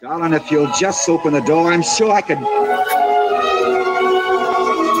Darling, if you'll just open the door, I'm sure I could...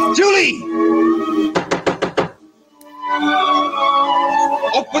 Julie!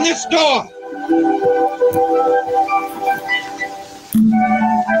 Open this door!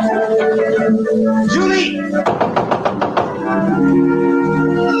 Julie!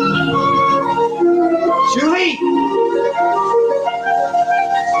 Julie!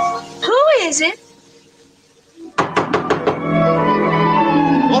 Who is it?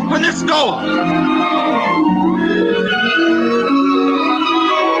 Open this door!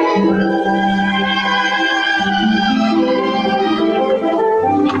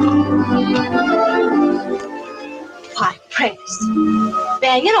 Why, Prentice,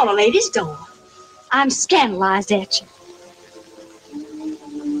 banging on a lady's door. I'm scandalized at you.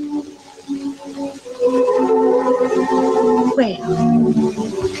 Well,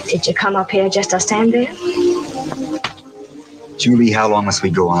 did you come up here just to stand there? Julie, how long must we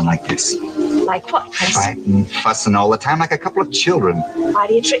go on like this? Like what, Prentice? Fighting, fussing all the time like a couple of children. Why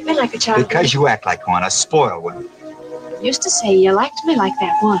do you treat me like a child? Because you act like one, a spoiled one. You used to say you liked me like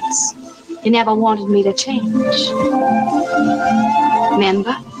that once. You never wanted me to change.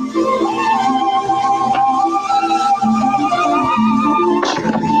 Remember?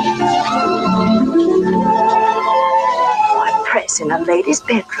 Why, Press, in a lady's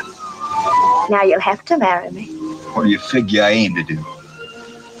bedroom. Now you'll have to marry me. What do you figure I aim to do?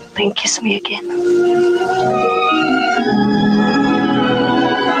 Then kiss me again.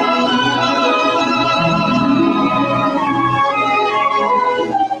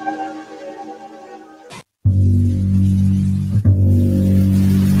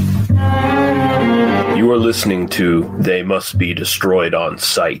 You are listening to They Must Be Destroyed on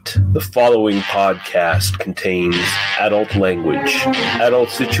Sight. The following podcast contains adult language,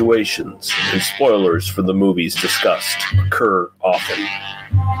 adult situations, and spoilers for the movies discussed occur often.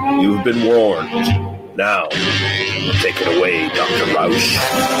 You've been warned. Now, take it away, Dr. Rausch.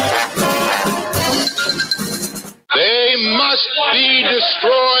 They must be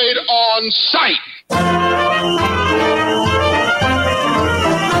destroyed on sight.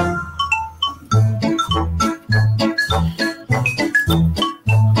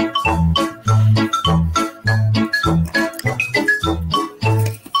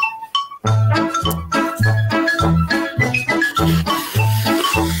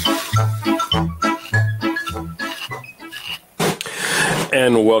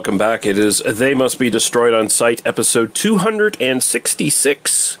 And welcome back. It is They Must Be Destroyed on Sight, episode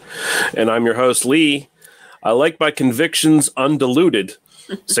 266. And I'm your host, Lee. I like my convictions undiluted,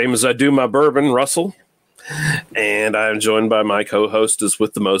 same as I do my bourbon, Russell. And I'm joined by my co-hostess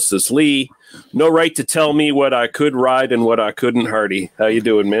with the mostest, Lee. No right to tell me what I could ride and what I couldn't, Hardy. How you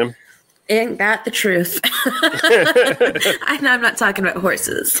doing, ma'am? Ain't that the truth? And I'm not talking about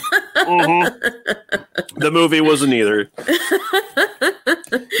horses. Mm-hmm. The movie wasn't either.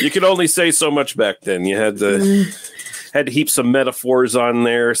 You could only say so much back then. You had to heap some metaphors on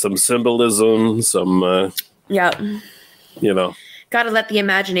there, some symbolism, some Yeah. You know. Gotta let the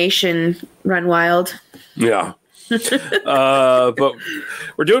imagination run wild. Yeah. But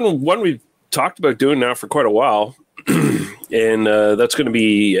we're doing one we've talked about doing now for quite a while. And that's going to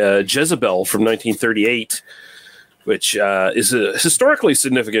be Jezebel from 1938, which is a historically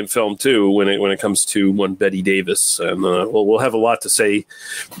significant film too when it comes to one Bette Davis. And we'll have a lot to say.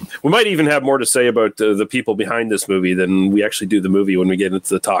 We might even have more to say about the people behind this movie than we actually do the movie when we get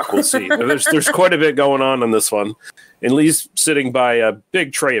into the talk. We'll see. There's quite a bit going on this one. And Lee's sitting by a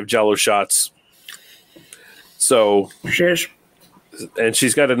big tray of Jell-O shots. So, Cheers. And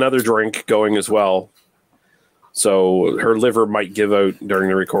she's got another drink going as well. So her liver might give out during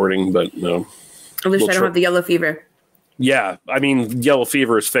the recording, but no. At least I don't have the yellow fever. Yeah, I mean, yellow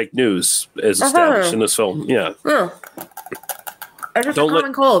fever is fake news, as established in this film. Yeah. It's just a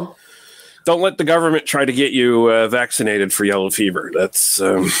common cold. Don't let the government try to get you vaccinated for yellow fever. That's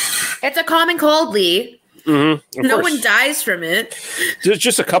It's a common cold, Lee. Mm-hmm, no one dies from it. There's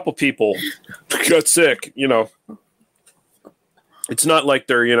just a couple people got sick, you know. It's not like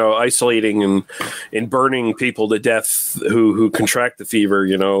they're, isolating and burning people to death who contract the fever,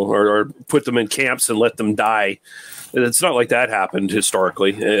 or put them in camps and let them die. It's not like that happened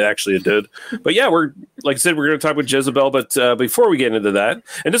historically. It did. But yeah, like I said, we're going to talk about Jezebel. But before we get into that,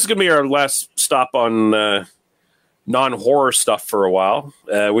 and this is going to be our last stop on non-horror stuff for a while.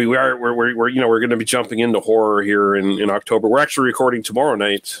 We're going to be jumping into horror here in October. We're actually recording tomorrow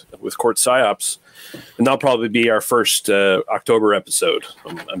night with Court Psyops. And that'll probably be our first October episode.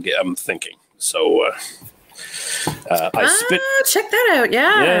 I'm thinking. So Check that out.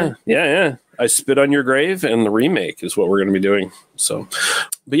 Yeah. I Spit on Your Grave and the remake is what we're going to be doing. So,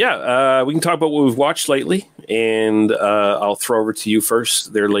 but yeah, we can talk about what we've watched lately, and I'll throw over to you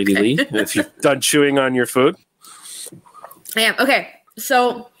first there, Lady Lee, if you're done chewing on your food. I am. Okay.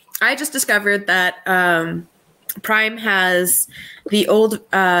 So I just discovered that Prime has the old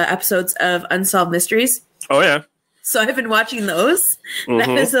episodes of Unsolved Mysteries. Oh, yeah. So I've been watching those. That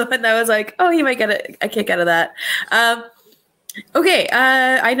was the one that was like, oh, you might get a kick out of that. Okay,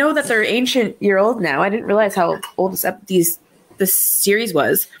 I know that they're ancient year old now. I didn't realize how old this series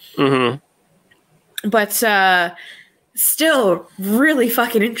was. Mm-hmm. But still really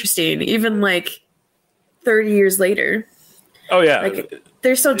fucking interesting, even like 30 years later. Oh, yeah. Like,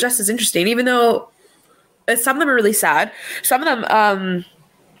 they're still just as interesting, even though some of them are really sad. Some of them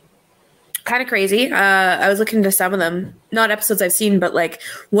kind of crazy. I was looking into some of them, not episodes I've seen, but like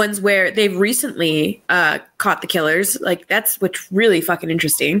ones where they've recently caught the killers. Like that's what's really fucking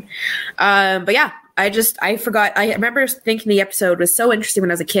interesting. But yeah, I forgot. I remember thinking the episode was so interesting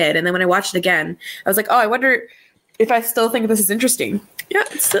when I was a kid, and then when I watched it again, I was like, oh, I wonder if I still think this is interesting. Yeah,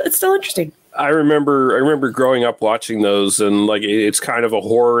 it's still interesting. I remember growing up watching those, and like it's kind of a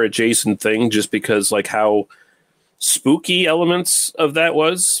horror adjacent thing, just because like how spooky elements of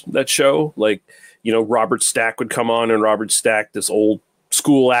that show. Like, you know, Robert Stack would come on, and Robert Stack, this old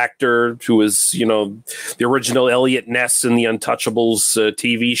school actor who was, you know, the original Elliot Ness in the Untouchables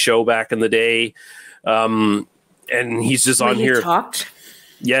TV show back in the day. And he's just on here. Talked?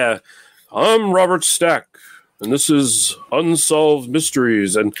 Yeah. I'm Robert Stack, and this is Unsolved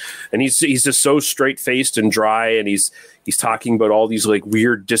Mysteries. And he's just so straight faced and dry, and he's talking about all these like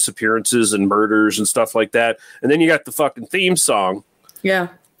weird disappearances and murders and stuff like that. And then you got the fucking theme song. Yeah.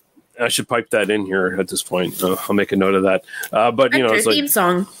 I should pipe that in here at this point. I'll make a note of that. But you know, it's like theme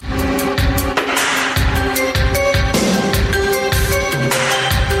song.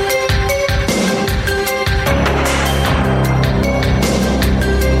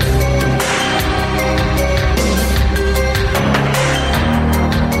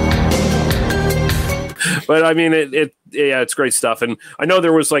 But I mean, it's great stuff. And I know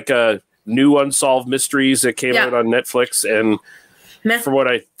there was like a new Unsolved Mysteries that came out on Netflix, and from what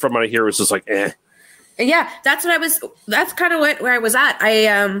I hear, it was just like, eh. Yeah, that's kind of where I was at.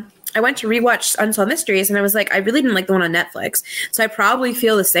 I went to rewatch Unsolved Mysteries, and I was like, I really didn't like the one on Netflix. So I probably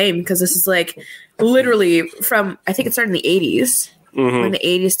feel the same, because this is like literally from, I think it started in the 80s. Mm-hmm. In the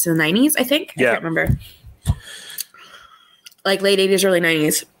 80s to the 90s, I think. I can't remember. Like late 80s, early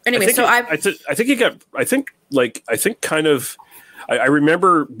 90s. Anyway, I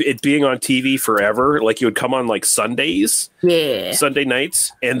remember it being on TV forever. Like, it would come on like Sundays, Sunday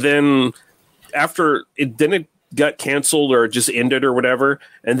nights, and then after it got canceled or just ended or whatever,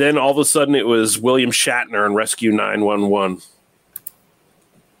 and then all of a sudden it was William Shatner on Rescue 911.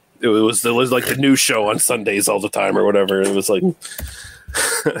 It was like the new show on Sundays all the time or whatever. It was like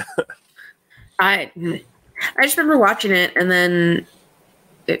I just remember watching it, and then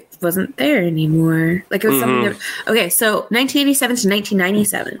it wasn't there anymore. Like, it was something that, okay, so 1987 to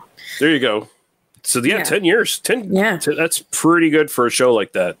 1997. There you go. So 10 years. 10. Yeah. That's pretty good for a show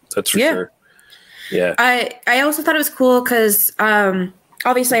like that. That's for sure. Yeah. I also thought it was cool because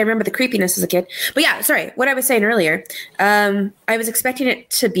obviously I remember the creepiness as a kid. But yeah, sorry, what I was saying earlier. I was expecting it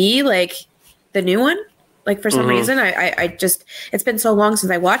to be like the new one. Like, for some reason, I just, it's been so long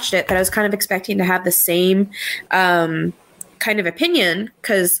since I watched it that I was kind of expecting to have the same kind of opinion,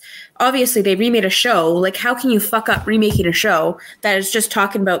 because obviously they remade a show. Like, how can you fuck up remaking a show that is just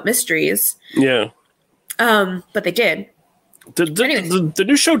talking about mysteries? Yeah. But they did. The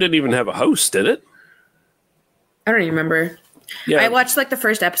new show didn't even have a host, did it? I don't even remember. Yeah. I watched like the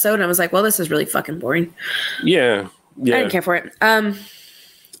first episode and I was like, well, this is really fucking boring. Yeah. I didn't care for it.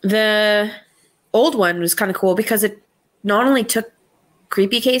 The old one was kind of cool because it not only took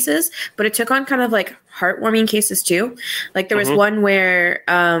creepy cases, but it took on kind of like heartwarming cases too. Like, there was one where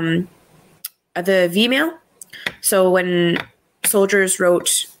the V-mail. So when soldiers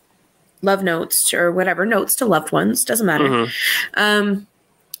wrote love notes or whatever, notes to loved ones, doesn't matter.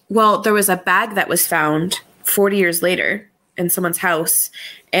 Well, there was a bag that was found 40 years later in someone's house,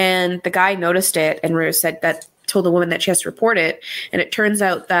 and the guy noticed it and told the woman that she has to report it. And it turns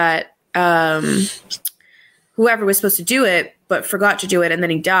out that whoever was supposed to do it but forgot to do it, and then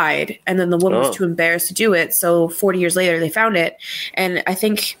he died, and then the woman was too embarrassed to do it. So 40 years later they found it, and I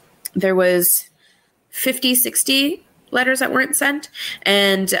think there was 50-60 letters that weren't sent,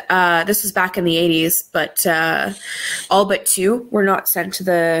 and this was back in the 80s, but all but 2 were not sent to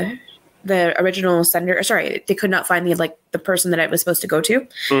the the original sender. Sorry, they could not find the person that it was supposed to go to,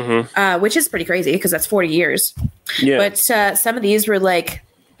 which is pretty crazy because that's 40 years. Yeah. But some of these were like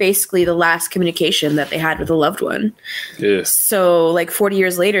basically the last communication that they had with a loved one. Yeah. So like 40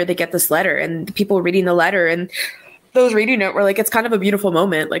 years later, they get this letter, and the people reading the letter and those reading it were like, it's kind of a beautiful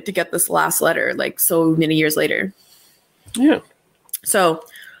moment, like to get this last letter, like so many years later. Yeah. So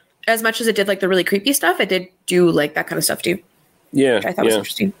as much as it did like the really creepy stuff, it did do like that kind of stuff too. Yeah. Which I thought was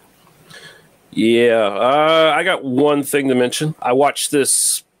interesting. Yeah. I got one thing to mention. I watched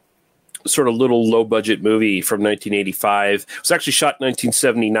this sort of little low budget movie from 1985. It was actually shot in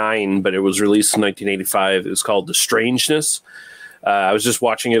 1979, but it was released in 1985. It was called The Strangeness. I was just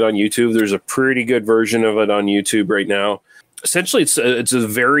watching it on YouTube. There's a pretty good version of it on YouTube right now. Essentially, it's a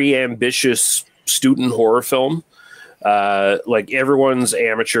very ambitious student horror film. Like everyone's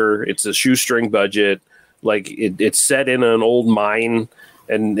amateur. It's a shoestring budget. Like it's set in an old mine,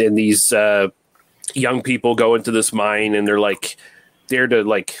 and these young people go into this mine, and they're like there to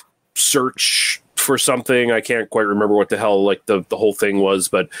like search for something. I can't quite remember what the hell like the whole thing was,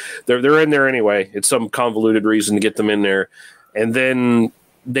 but they're in there anyway. It's some convoluted reason to get them in there, and then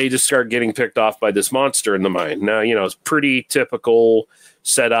they just start getting picked off by this monster in the mine. Now, it's pretty typical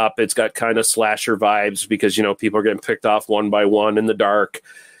setup. It's got kind of slasher vibes because people are getting picked off one by one in the dark.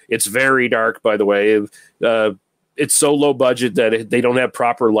 It's very dark, by the way. It's so low budget that they don't have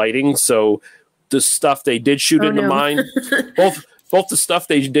proper lighting, so the stuff they did shoot in the mine, both the stuff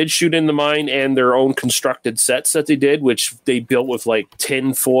they did shoot in the mine and their own constructed sets that they did, which they built with like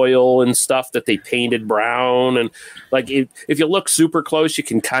tin foil and stuff that they painted brown. And like, if you look super close, you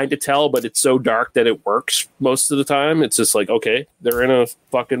can kind of tell, but it's so dark that it works most of the time. It's just like, okay, they're in a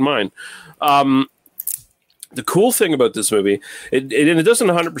fucking mine. The cool thing about this movie, it doesn't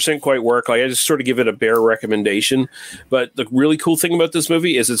 100% quite work. Like I just sort of give it a bare recommendation. But the really cool thing about this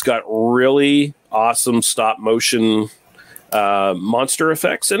movie is it's got really awesome stop motion monster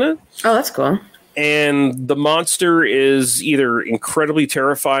effects in it. Oh, that's cool. And the monster is either incredibly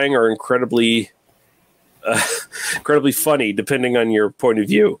terrifying or incredibly funny, depending on your point of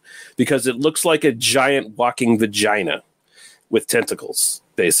view, because it looks like a giant walking vagina with tentacles,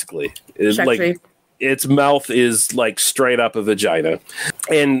 basically. Its mouth is like straight up a vagina.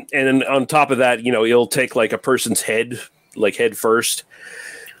 And on top of that, it'll take like a person's head, like head first,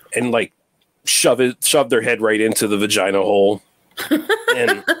 and like shove their head right into the vagina hole.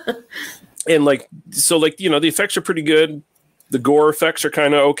 and like, so like, the effects are pretty good. The gore effects are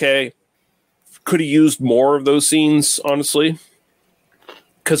kind of okay. Could have used more of those scenes, honestly,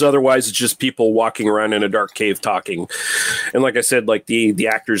 because otherwise it's just people walking around in a dark cave talking. And like I said, like the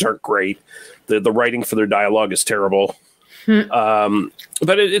actors aren't great. The writing for their dialogue is terrible.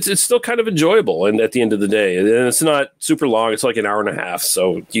 But it's still kind of enjoyable. And at the end of the day, and it's not super long. It's like an hour and a half.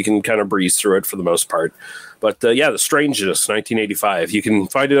 So you can kind of breeze through it for the most part. But The Strangeness, 1985. You can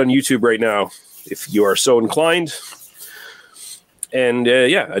find it on YouTube right now if you are so inclined. And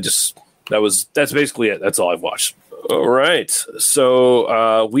that's basically it. That's all I've watched. All right.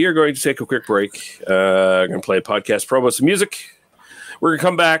 So we are going to take a quick break. I'm going to play a podcast promo, some music. We're going to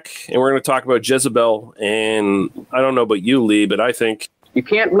come back and we're going to talk about Jezebel. And I don't know about you, Lee, but I think you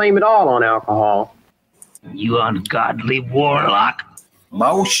can't blame it all on alcohol. You ungodly warlock.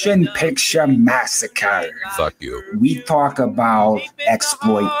 Motion Picture Massacre. Fuck you. We talk about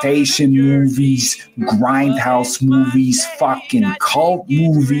exploitation movies, grindhouse movies, fucking cult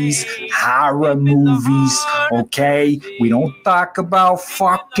movies, horror movies, okay? We don't talk about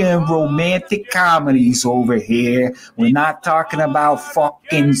fucking romantic comedies over here. We're not talking about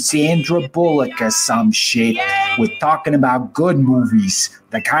fucking Sandra Bullock or some shit. We're talking about good movies,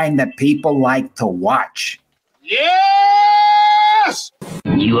 the kind that people like to watch. Yes!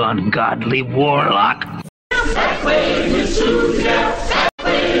 You ungodly warlock. That way, Miss Susan, that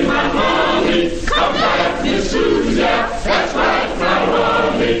way, my mommy. Come back, Miss Susan, that's right, my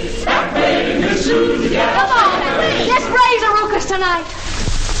mommy. That way, Miss Susan. Come on, let's raise a ruckus tonight.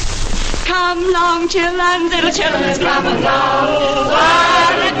 Come long, children, little children, come along.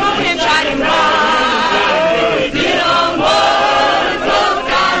 While the moon is shining bright. Get on board and float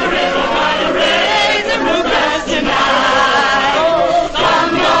down the river while you raise a ruckus tonight.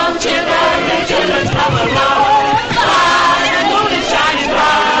 Come long, children, little children, come along. While the moon is shining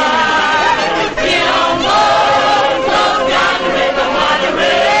bright. Get on board and float down the river while you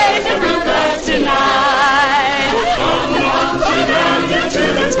raise a ruckus tonight. Come long, children, little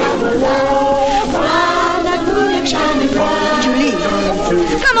children, come along. While the moon is shining bright. Julie,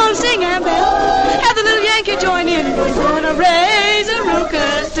 come on, sing, Annabelle. Have the little Yankee join in. We're gonna raise a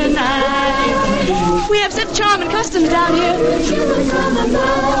ruckus tonight. We have such charming customs down here.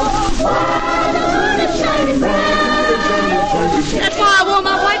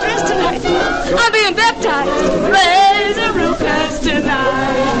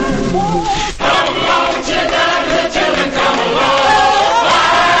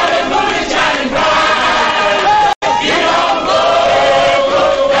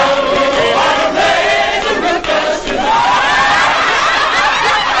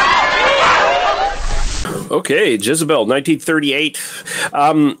 Okay, Jezebel, 1938.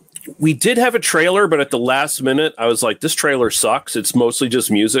 We did have a trailer, but at the last minute, I was like, this trailer sucks. It's mostly just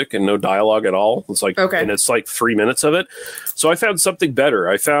music and no dialogue at all. It's like, and it's like 3 minutes of it. So I found something better.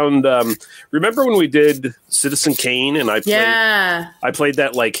 I found, remember when we did Citizen Kane and I played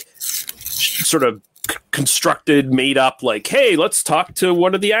that like sort of constructed, made up, like, hey, let's talk to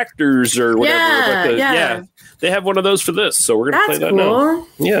one of the actors or whatever. Yeah. They have one of those for this. So we're going to play that now.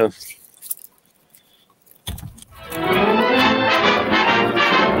 Yeah.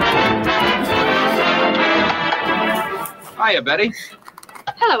 Hiya, Betty.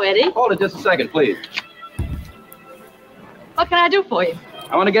 Hello, Eddie. Hold it just a second, please. What can I do for you?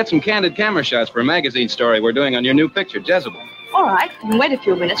 I want to get some candid camera shots for a magazine story we're doing on your new picture, Jezebel. All right. You can wait a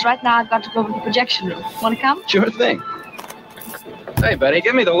few minutes. Right now, I've got to go to the projection room. Want to come? Sure thing. Hey, Betty,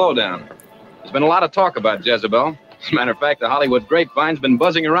 give me the lowdown. There's been a lot of talk about Jezebel. As a matter of fact, the Hollywood grapevine's been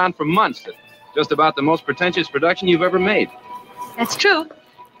buzzing around for months. That just about the most pretentious production you've ever made. That's true.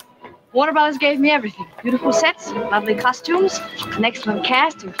 Warner Brothers gave me everything. Beautiful sets, lovely costumes, an excellent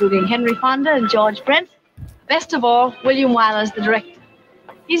cast, including Henry Fonda and George Brent. Best of all, William Wyler's the director.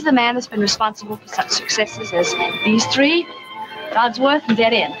 He's the man that's been responsible for such successes as These Three, Dodsworth, and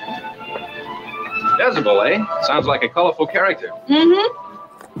Dead End. Jezebel, eh? Sounds like a colorful character.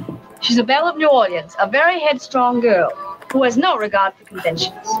 Mm-hmm. She's a belle of New Orleans, a very headstrong girl who has no regard for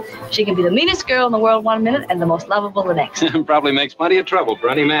conventions. She can be the meanest girl in the world one minute and the most lovable the next. Probably makes plenty of trouble for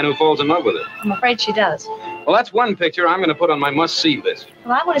any man who falls in love with her. I'm afraid she does. Well, that's one picture I'm going to put on my must-see list.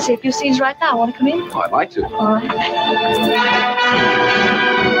 Well, I want to see a few scenes right now. Want to come in? Oh, I'd like to. All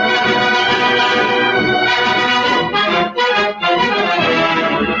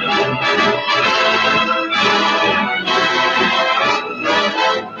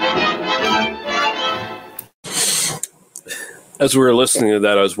As we were listening to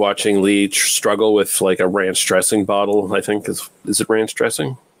that, I was watching Lee struggle with like a ranch dressing bottle. I think is it ranch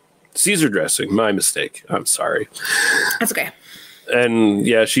dressing? Caesar dressing. My mistake. I'm sorry. That's okay. And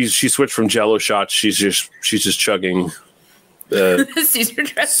yeah, she switched from Jello shots. She's just chugging Caesar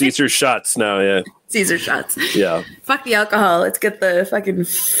dressing. Caesar shots now. Yeah. Caesar shots. Yeah. Fuck the alcohol. Let's get the fucking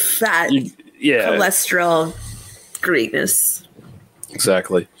fat cholesterol greatness.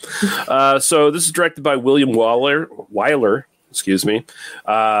 Exactly. So this is directed by William Wyler. Excuse me.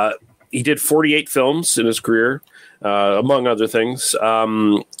 He did 48 films in his career, among other things.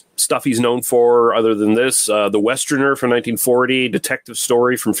 Stuff he's known for other than this, The Westerner from 1940, Detective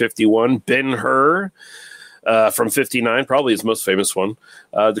Story from 51, Ben-Hur from 59, probably his most famous one,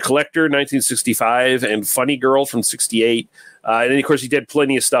 The Collector 1965, and Funny Girl from 68. And then, of course, he did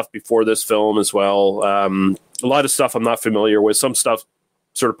plenty of stuff before this film as well. A lot of stuff I'm not familiar with. Some stuff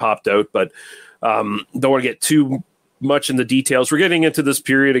sort of popped out, but don't want to get too much in the details. We're getting into this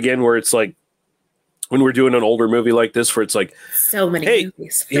period again where it's like when we're doing an older movie like this, where it's like so many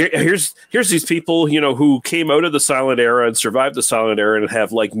movies. here's these people, who came out of the silent era and survived the silent era and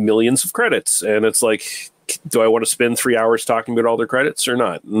have like millions of credits, and it's like, do I want to spend 3 hours talking about all their credits or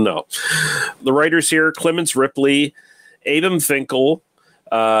not? No. The writers here: Clemens Ripley, Adam Finkel.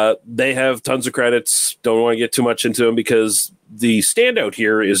 They have tons of credits. Don't want to get too much into them because the standout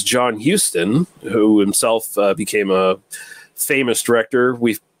here is John Huston, who himself became a famous director.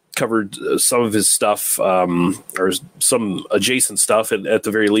 We've covered some of his stuff, or some adjacent stuff at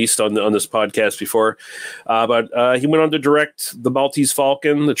the very least on this podcast before. But he went on to direct The Maltese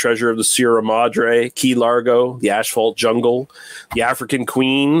Falcon, The Treasure of the Sierra Madre, Key Largo, The Asphalt Jungle, The African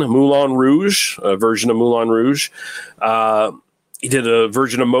Queen, Moulin Rouge, a version of Moulin Rouge. He did a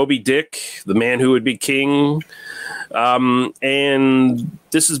version of Moby Dick, The Man Who Would Be King. And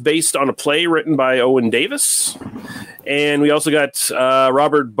this is based on a play written by Owen Davis. And we also got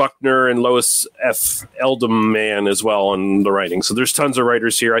Robert Buckner and Lois F. Eldman as well on the writing. So there's tons of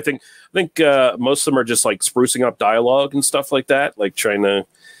writers here. I think most of them are just like sprucing up dialogue and stuff like that, like trying to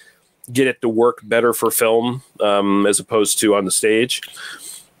get it to work better for film as opposed to on the stage.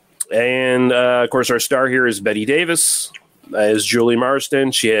 And, of course, our star here is Bette Davis as Julie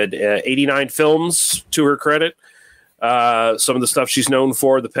Marsden. She had 89 films to her credit. Some of the stuff she's known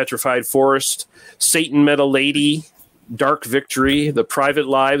for: The Petrified Forest, Satan Met a Lady, Dark Victory, The Private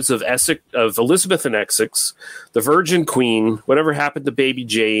Lives of Elizabeth and Essex, The Virgin Queen, Whatever Happened to Baby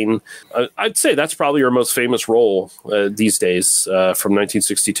Jane. I'd say that's probably her most famous role these days, from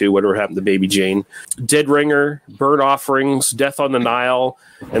 1962, Whatever Happened to Baby Jane. Dead Ringer, Burnt Offerings, Death on the Nile,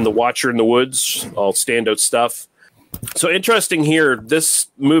 and The Watcher in the Woods, all standout stuff. So interesting here, this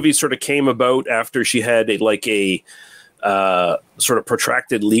movie sort of came about after she had a sort of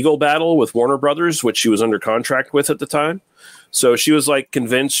protracted legal battle with Warner Brothers, which she was under contract with at the time. So she was like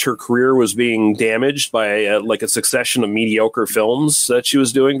convinced her career was being damaged by like a succession of mediocre films that she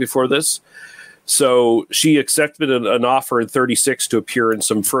was doing before this. So she accepted an offer in 36 to appear in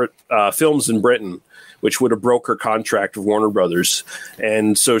some films in Britain, which would have broke her contract with Warner Brothers.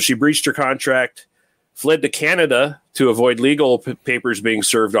 And so she breached her contract, fled to Canada to avoid legal papers being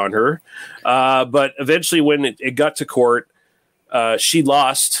served on her. But eventually when it got to court, she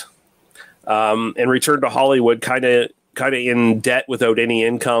lost and returned to Hollywood kind of in debt without any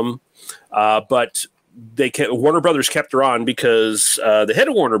income. But Warner Brothers kept her on because the head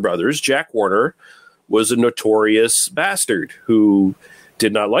of Warner Brothers, Jack Warner, was a notorious bastard who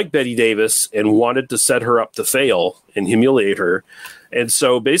did not like Bette Davis and wanted to set her up to fail and humiliate her. And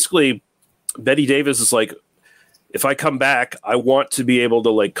so basically Bette Davis is like, if I come back, I want to be able to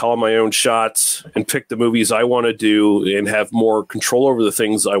like call my own shots and pick the movies I want to do and have more control over the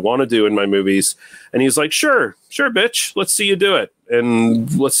things I want to do in my movies. And he's like, sure, bitch. Let's see you do it.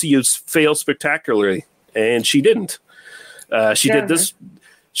 And let's see you fail spectacularly. And she didn't. She did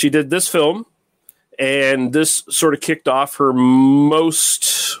this film, and this sort of kicked off her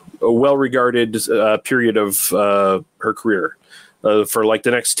most well-regarded period of her career. For like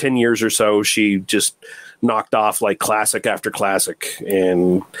the next 10 years or so, she just knocked off like classic after classic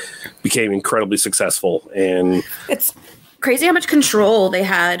and became incredibly successful. And it's crazy how much control they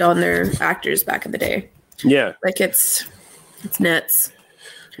had on their actors back in the day. Yeah. Like it's nuts.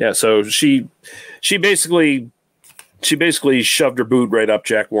 Yeah. So she basically shoved her boot right up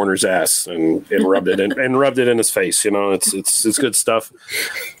Jack Warner's ass and rubbed it in, and rubbed it in his face. You know, it's good stuff.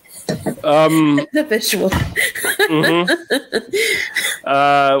 The visual. Mm-hmm.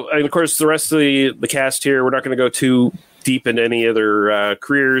 And of course, the rest of the cast here, we're not going to go too deep into any other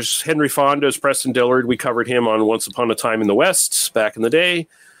careers. Henry Fonda as Preston Dillard. We covered him on Once Upon a Time in the West back in the day.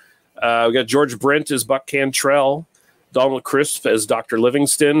 We got George Brent as Buck Cantrell. Donald Crisp as Dr.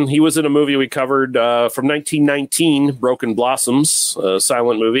 Livingston. He was in a movie we covered from 1919, Broken Blossoms, a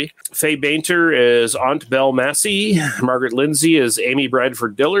silent movie. Faye Bainter as Aunt Belle Massey. Margaret Lindsay as Amy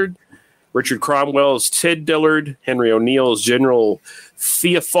Bradford Dillard. Richard Cromwell as Ted Dillard. Henry O'Neill as General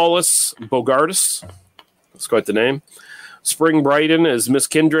Theophilus Bogardus. That's quite the name. Spring Brighton as Miss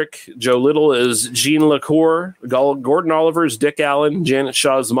Kendrick. Joe Little as Jean LaCour. Gordon Oliver as Dick Allen. Janet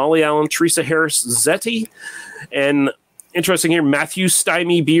Shaw as Molly Allen. Teresa Harris Zetty. And interesting here, Matthew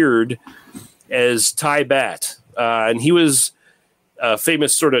Stymie Beard as Ty Batt. And he was a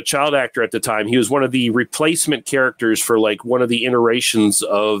famous sort of child actor at the time. He was one of the replacement characters for like one of the iterations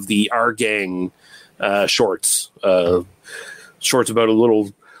of the Our Gang shorts. Shorts about a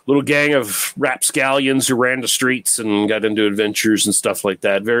little gang of rapscallions who ran the streets and got into adventures and stuff like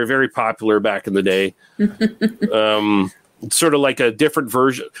that. Very, very popular back in the day. Sort of like a different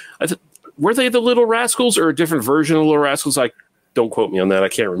version. Were they the Little Rascals or a different version of Little Rascals? Don't quote me on that. I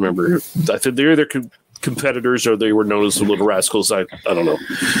can't remember. I think they're either competitors or they were known as the Little Rascals. I don't know.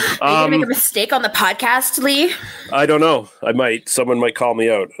 Are you going to make a mistake on the podcast, Lee? I don't know. I might. Someone might call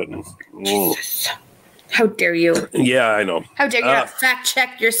me out. How dare you? Yeah, I know. How dare you not fact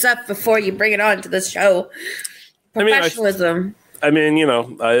check your stuff before you bring it on to the show? Professionalism. I mean, you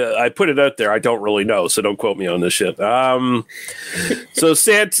know, I put it out there. I don't really know, so don't quote me on this shit. So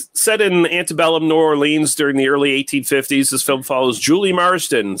set in antebellum New Orleans during the early 1850s, this film follows Julie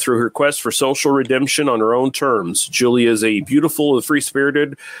Marsden through her quest for social redemption on her own terms. Julie is a beautiful and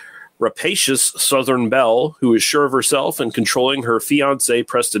free-spirited, rapacious Southern belle who is sure of herself and controlling her fiancé,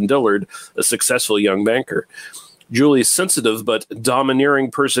 Preston Dillard, a successful young banker. Julie's sensitive but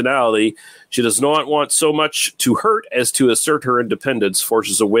domineering personality, she does not want so much to hurt as to assert her independence,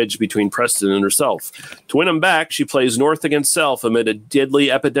 forces a wedge between Preston and herself. To win him back, she plays north against south amid a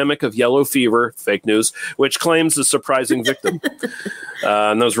deadly epidemic of yellow fever, fake news, which claims a surprising victim.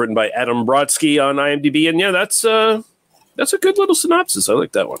 And that was written by Adam Brodsky on IMDb. And yeah, that's a good little synopsis. I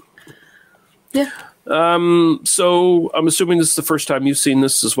like that one. Yeah. So I'm assuming this is the first time you've seen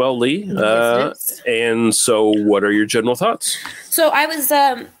this as well, Lee. Yes, and so what are your general thoughts? So I was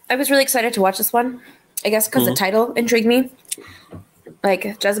really excited to watch this one, I guess because the title intrigued me. Like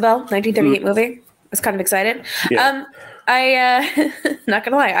Jezebel, 1938 movie. I was kind of excited. Yeah. I not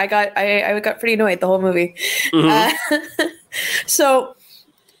gonna lie, I got pretty annoyed the whole movie. So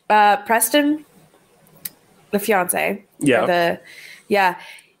Preston, the fiance,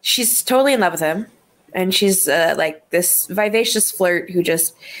 she's totally in love with him. And she's like this vivacious flirt who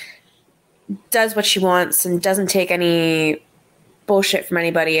just does what she wants and doesn't take any bullshit from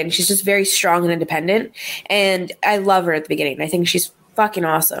anybody. And she's just very strong and independent. And I love her at the beginning. I think she's fucking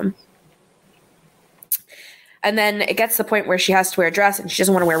awesome. And then it gets to the point where she has to wear a dress and she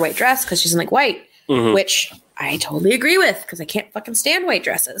doesn't want to wear a white dress because she doesn't like white, which I totally agree with, because I can't fucking stand white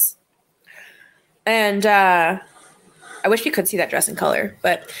dresses. And I wish we could see that dress in color.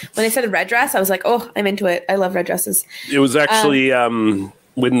 But when they said a red dress, I was like, oh, I'm into it. I love red dresses. It was actually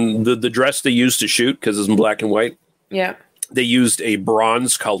when the dress they used to shoot, because it's in black and white. Yeah. They used a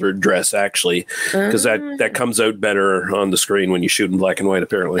bronze colored dress, actually, because that comes out better on the screen when you shoot in black and white,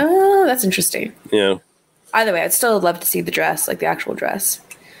 apparently. Oh, that's interesting. Yeah. Either way, I'd still love to see the dress, like the actual dress.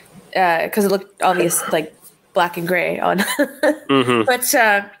 Because it looked obvious, like black and gray on. But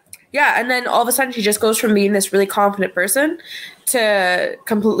yeah, and then all of a sudden she just goes from being this really confident person to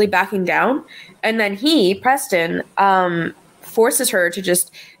completely backing down. And then Preston, forces her to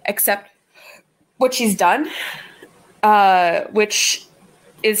just accept what she's done. Which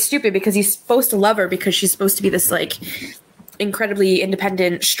is stupid because he's supposed to love her because she's supposed to be this like incredibly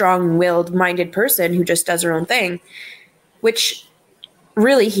independent, strong-willed, minded person who just does her own thing, which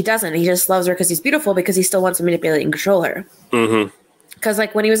really he doesn't. He just loves her because he's beautiful, because he still wants to manipulate and control her. Because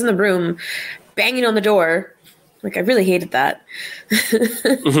like when he was in the room banging on the door, like I really hated that.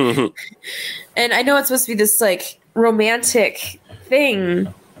 And I know it's supposed to be this like romantic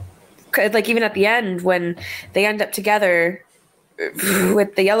thing. Like even at the end when they end up together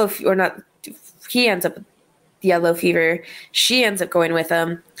with the yellow, or not, he ends up with yellow fever. She ends up going with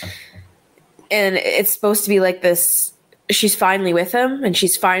him. And it's supposed to be like this, she's finally with him and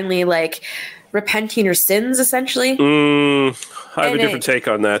she's finally like repenting her sins, essentially. I have a different take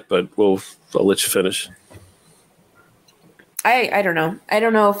on that, but I'll let you finish. I don't know. I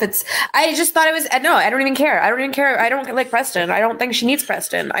don't know if it's... I just thought it was... No, I don't even care. I don't even care. I don't like Preston. I don't think she needs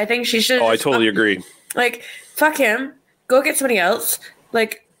Preston. I think she should... Oh, I totally agree. Like, fuck him. Go get somebody else.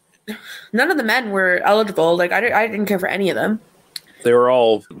 Like, none of the men were eligible. Like, I didn't care for any of them. They were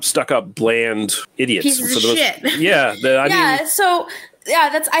all stuck-up, bland idiots. Pieces of shit. Yeah. I mean, so...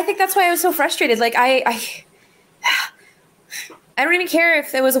 Yeah, I think that's why I was so frustrated. Like, I don't even care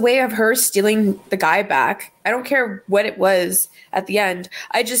if there was a way of her stealing the guy back. I don't care what it was at the end.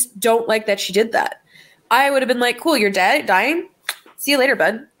 I just don't like that she did that. I would have been like, cool, you're dead, dying? See you later,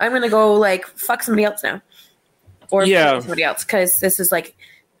 bud. I'm going to go, like, fuck somebody else now. Or fuck somebody else, because this is, like,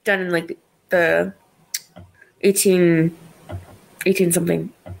 done in, like, the 18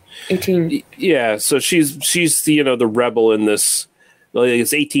 something. 18. Yeah, so she's the, the rebel in this.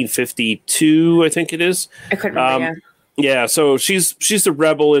 It's 1852, I think it is. I couldn't remember, Yeah, so she's the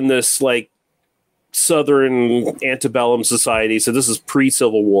rebel in this like Southern antebellum society. So this is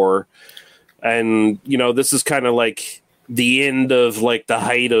pre-Civil War, and this is kind of like the end of like the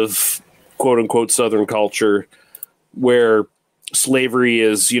height of quote unquote Southern culture, where slavery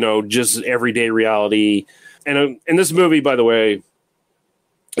is just everyday reality. And in this movie, by the way,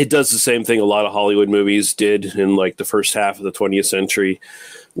 it does the same thing a lot of Hollywood movies did in like the first half of the 20th century,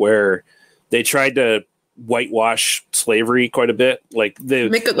 where they tried to whitewash slavery quite a bit. Like they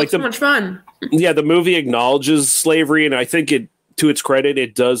make it look so much fun. Yeah, the movie acknowledges slavery, and I think to its credit,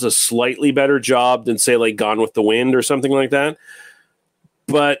 it does a slightly better job than say like Gone with the Wind or something like that.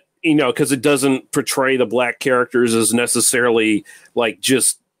 But because it doesn't portray the black characters as necessarily like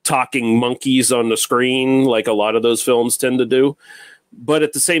just talking monkeys on the screen like a lot of those films tend to do. But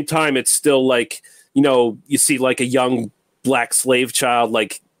at the same time, it's still like you see like a young black slave child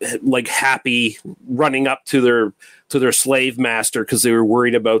like happy running up to their slave master because they were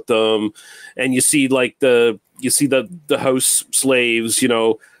worried about them, and you see the house slaves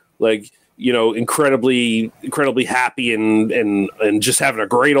incredibly happy and just having a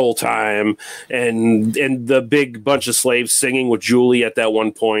great old time, and the big bunch of slaves singing with Julie at that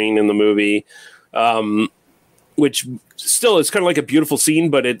one point in the movie, which still is kind of like a beautiful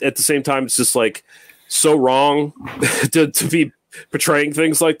scene, but at the same time it's just like so wrong to be portraying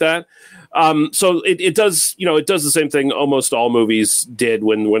things like that. So it does the same thing almost all movies did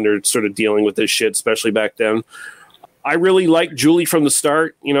when they're sort of dealing with this shit, especially back then. I really like Julie from the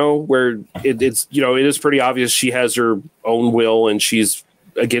start, where it is pretty obvious she has her own will and she's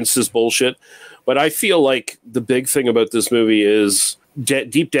against this bullshit. But I feel like the big thing about this movie is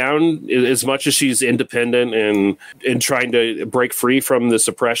deep down, as much as she's independent and trying to break free from this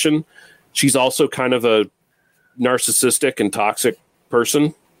oppression, she's also kind of a narcissistic and toxic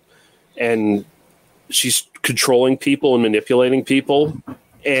person, and she's controlling people and manipulating people.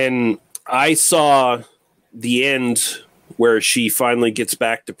 And I saw the end where she finally gets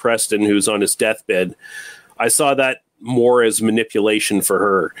back to Preston, who's on his deathbed. I saw that more as manipulation for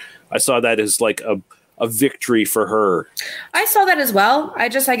her. I saw that as like a victory for her. I saw that as well. I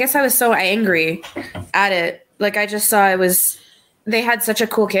guess I was so angry at it. Like I just saw they had such a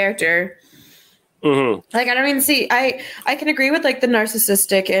cool character. Mm-hmm. Like I don't even see. I can agree with like the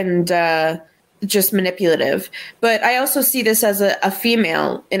narcissistic and just manipulative. But I also see this as a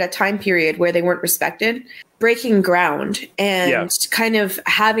female in a time period where they weren't respected, breaking ground and kind of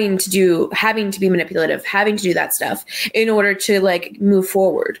having to be manipulative, having to do that stuff in order to like move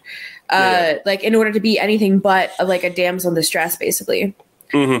forward. Like in order to be anything but like a damsel in distress, basically.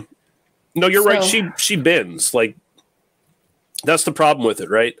 Mm-hmm. No, you're right. She bends. Like, that's the problem with it,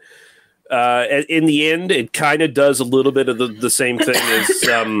 right? In the end, it kind of does a little bit of the same thing as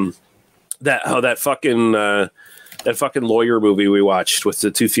that fucking lawyer movie we watched with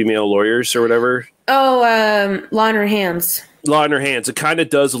the two female lawyers or whatever. Oh, Law in Her Hands. Law in Her Hands. It kind of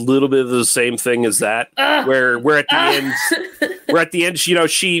does a little bit of the same thing as that, where at the end, you know,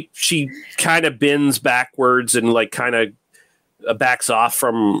 she kind of bends backwards and like kind of backs off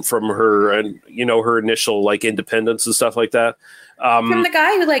from her and, you know, her initial like independence and stuff like that. From the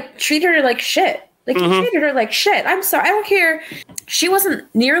guy who like treated her like shit. Like he treated her like shit. I'm sorry. I don't care. She wasn't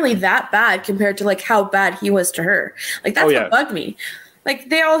nearly that bad compared to like how bad he was to her. Like that's what bugged me. Like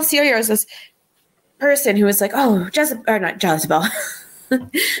they all see her as this person who was like, oh, not Jezebel.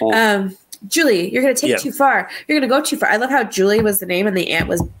 Julie, you're going to take it too far. You're going to go too far. I love how Julie was the name and the aunt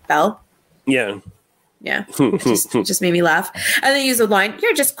was Belle. Yeah. Yeah. It just made me laugh. And they use the line,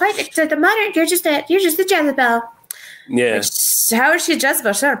 you're just quite the modern, you're just a Jezebel. Yeah. Like, how is she a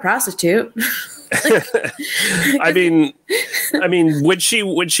Jezebel? She's not a prostitute. I mean, when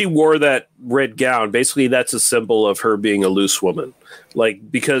she wore that red gown, basically that's a symbol of her being a loose woman.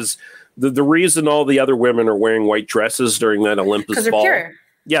 Like, because the reason all the other women are wearing white dresses during that Olympus ball. Pure.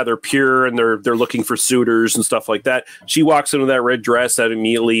 Yeah, they're pure and they're looking for suitors and stuff like that. She walks into that red dress, that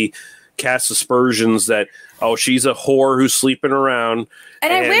immediately casts aspersions that, oh, she's a whore who's sleeping around.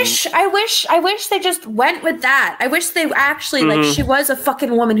 And I wish they just went with that. I wish they actually like she was a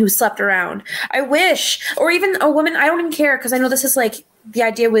fucking woman who slept around. I wish, or even a woman. I don't even care because I know this is like the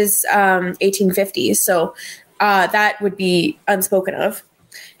idea was 1850s, so that would be unspoken of.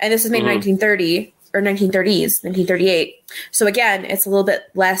 And this was made in 1930 or 1930s, 1938. So again, it's a little bit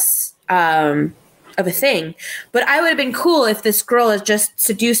less of a thing. But I would have been cool if this girl had just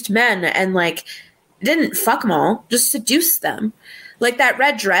seduced men and like didn't fuck them all, just seduced them. Like that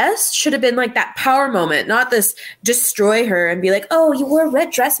red dress should have been like that power moment, not this destroy her and be like, oh, you wore a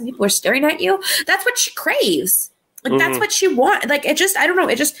red dress and people were staring at you. That's what she craves. Like that's what she wants. Like it just, I don't know.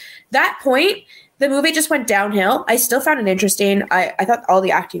 It just, that point, the movie just went downhill. I still found it interesting. I thought all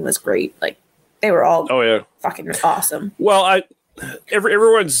the acting was great. Like they were all fucking awesome. Well,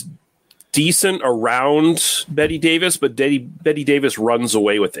 everyone's decent around Bette Davis, but Bette Davis runs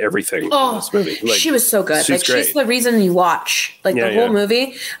away with everything in this movie. Like, she was so good. She's the reason you watch the whole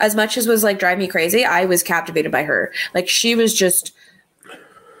movie. As much as was like drive me crazy, I was captivated by her. Like she was just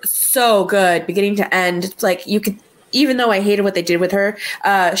so good, beginning to end. Like you could, even though I hated what they did with her,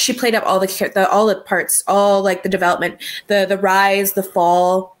 she played up all the parts, all like the development, the rise, the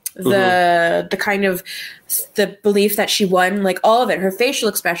fall, the kind of the belief that she won, like all of it, her facial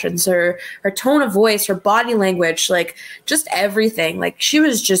expressions, her tone of voice, her body language, like just everything. Like she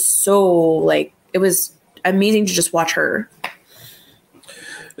was just so like, it was amazing to just watch her.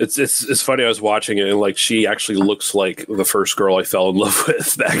 It's funny. I was watching it and like she actually looks like the first girl I fell in love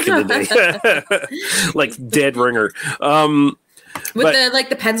with back in the day, like dead ringer. With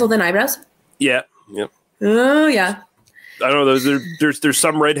the pencil thin eyebrows. Yeah. Oh yeah. I don't know. There's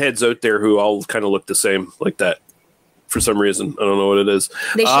some redheads out there who all kind of look the same like that for some reason. I don't know what it is.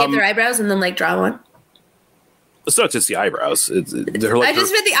 They shave their eyebrows and then like draw one. It's not just the eyebrows. I just meant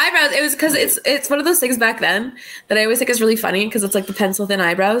the eyebrows. It was because it's one of those things back then that I always think is really funny because it's like the pencil thin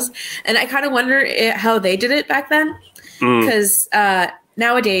eyebrows, and I kind of wonder how they did it back then because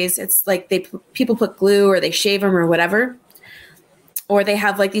nowadays it's like people put glue or they shave them or whatever, or they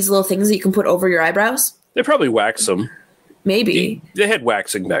have like these little things that you can put over your eyebrows. They probably wax them. Maybe they had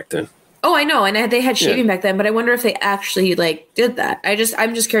waxing back then. Oh, I know, and they had shaving back then, but I wonder if they actually like did that.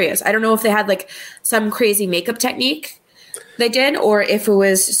 I'm just curious. I don't know if they had like some crazy makeup technique they did, or if it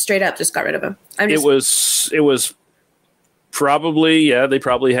was straight up just got rid of them. It was probably they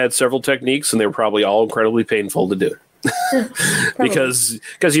probably had several techniques, and they were probably all incredibly painful to do because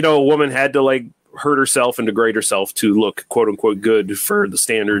you know a woman had to like hurt herself and degrade herself to look quote unquote good for the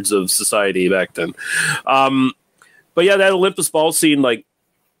standards of society back then. But yeah, that Olympus ball scene, like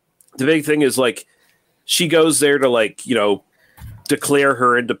the big thing is like she goes there to like, you know, declare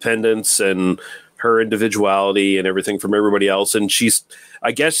her independence and her individuality and everything from everybody else. And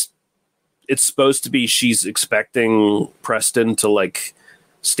I guess it's supposed to be she's expecting Preston to like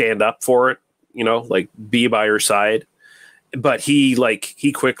stand up for it, you know, like be by her side. but he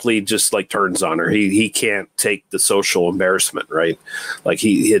quickly just like turns on her. He can't take the social embarrassment, right? Like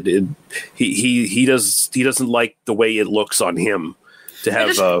he doesn't like the way it looks on him to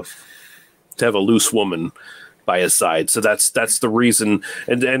have a loose woman by his side. So that's the reason.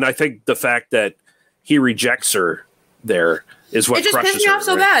 And I think the fact that he rejects her there is what it just crushes pissed me her, off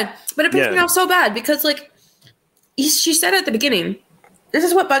so right? bad. But it pissed me off so bad because like she said at the beginning, this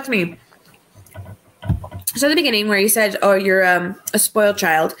is what bugs me. So at the beginning where he said, oh, you're a spoiled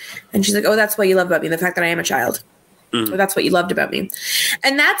child. And she's like, oh, that's what you love about me. The fact that I am a child. Or that's what you loved about me.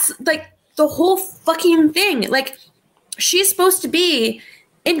 And that's like the whole fucking thing. Like she's supposed to be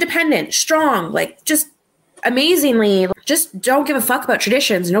independent, strong, like just amazingly, just don't give a fuck about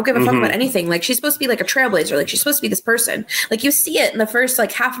traditions and don't give a fuck about anything. Like she's supposed to be like a trailblazer. Like she's supposed to be this person. Like you see it in the first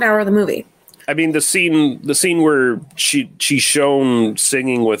like half an hour of the movie. I mean, the scene where she's shown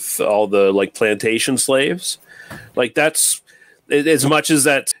singing with all the like plantation slaves, like that's as much as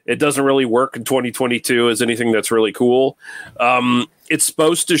that it doesn't really work in 2022 as anything that's really cool. It's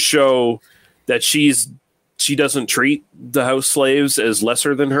supposed to show that she doesn't treat the house slaves as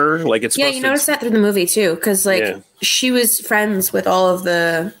lesser than her. Like it's you notice that through the movie too, because like she was friends with all of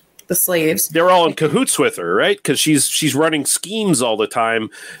the slaves. They're all in cahoots with her, right? Because she's running schemes all the time,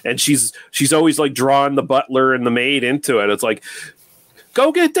 and she's always like drawing the butler and the maid into it. It's like,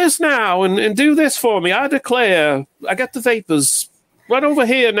 go get this now and do this for me. I declare, I got the vapors. Run over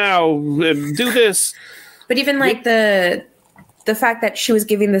here now and do this. But even like the fact that she was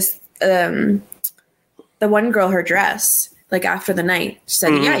giving this the one girl her dress. Like after the night, she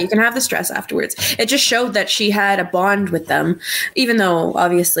said, yeah, you can have this dress afterwards. It just showed that she had a bond with them, even though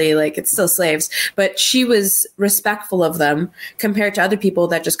obviously like it's still slaves, but she was respectful of them compared to other people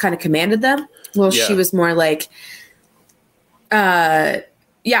that just kind of commanded them. Well, she was more like,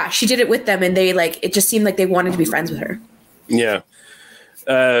 she did it with them. And they like, it just seemed like they wanted to be friends with her. Yeah.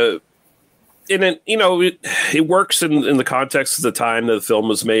 And then, you know, it works in the context of the time that the film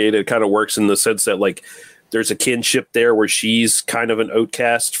was made. It kind of works in the sense that like, there's a kinship there where she's kind of an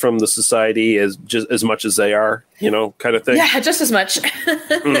outcast from the society as much as they are, you know, kind of thing. Yeah, just as much.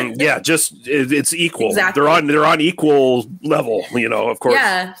 It's equal. Exactly. They're on equal level, you know, of course.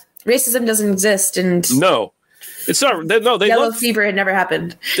 Yeah, racism doesn't exist, and no, it's not. They yellow fever had never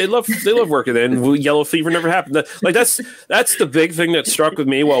happened. They love working there, and yellow fever never happened. Like that's the big thing that struck with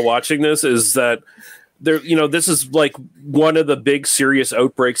me while watching this is that. There, you know, this is like one of the big serious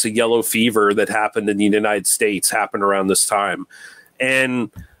outbreaks of yellow fever that happened in the United States happened around this time.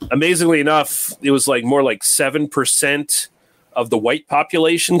 And amazingly enough, it was like more like 7% of the white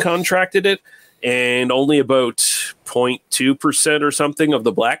population contracted it. And only about 0.2% or something of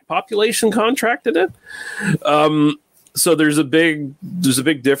the black population contracted it. So there's a big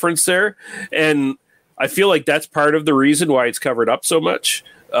difference there. And I feel like that's part of the reason why it's covered up so much.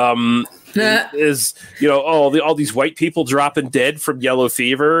 Is, you know, all these white people dropping dead from yellow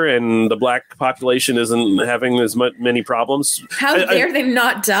fever and the black population isn't having as many problems. How dare they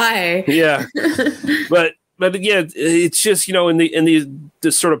not die? Yeah. but yeah, it's just, you know, in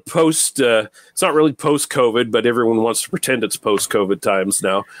this sort of post it's not really post COVID, but everyone wants to pretend it's post COVID times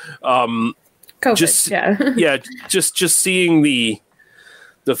now. COVID, just seeing the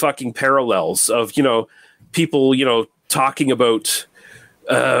fucking parallels of, you know, people, you know, talking about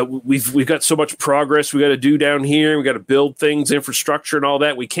we've got so much progress we got to do down here. We got to build things, infrastructure and all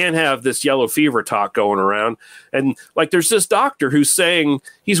that. We can't have this yellow fever talk going around. And like, there's this doctor who's saying,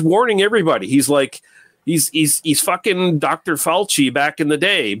 he's warning everybody. He's like, he's fucking Dr. Fauci back in the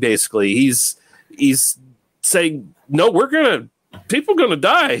day. Basically, he's saying, no, people are going to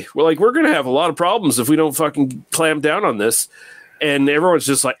die. We're going to have a lot of problems if we don't fucking clamp down on this. And everyone's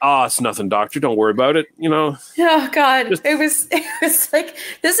just like, it's nothing, doctor. Don't worry about it. You know? Oh God. It was like,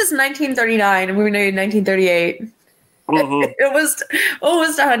 this is 1939 and we were made in 1938. It was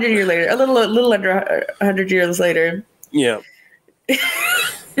almost 100 years later, a little under 100 years later. Yeah.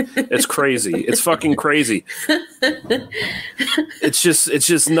 It's crazy. It's fucking crazy. It's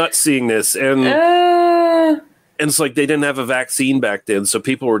just nuts seeing this. And it's like they didn't have a vaccine back then. So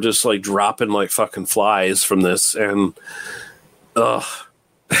people were just like dropping like fucking flies from this. And ugh.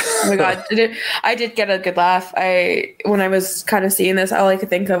 Oh my God. I did get a good laugh. When I was kind of seeing this, all I could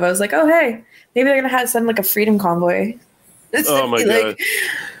think of, I was like, oh, hey, maybe they're going to send like a freedom convoy. Oh my God.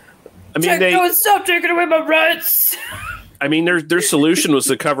 I mean, stop taking away my rights. I mean, their solution was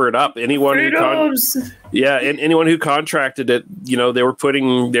to cover it up. Anyone anyone who contracted it, you know, they were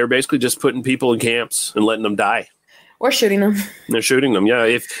basically just putting people in camps and letting them die. Or shooting them. They're shooting them. Yeah.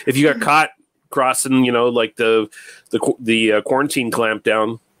 If you got caught crossing, you know, like the quarantine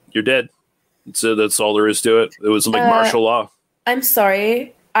clampdown, you're dead. So that's all there is to it. It was like martial law. I'm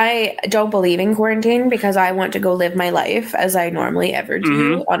sorry. I don't believe in quarantine because I want to go live my life as I normally ever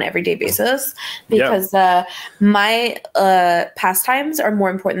do on an everyday basis because my pastimes are more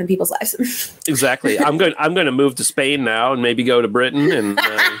important than people's lives. Exactly. I'm going to move to Spain now and maybe go to Britain and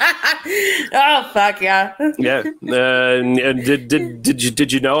oh fuck yeah. Yeah. And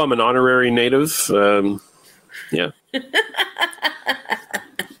did you know I'm an honorary native? Yeah.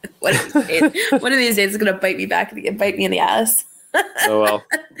 One of these days it's going to bite me in the ass. Oh well.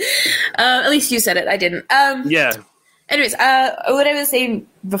 At least you said it. I didn't. Yeah. Anyways, what I was saying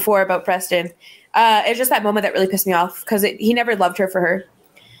before about Preston, it's just that moment that really pissed me off because he never loved her for her.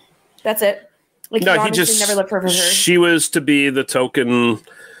 That's it. Like No, he he honestly just never loved her for her. She was to be the token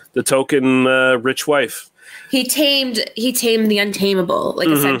rich wife. He tamed the untamable, like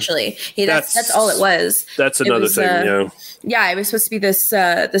essentially. That's all it was. That's another thing. Yeah. Yeah, it was supposed to be this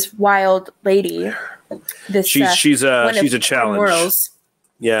wild lady. She's a challenge.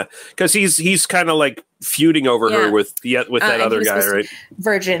 Yeah, because he's kind of like feuding over her with that other guy, right?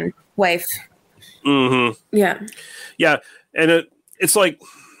 Virgin wife. Mm-hmm. Yeah. Yeah, and it's like,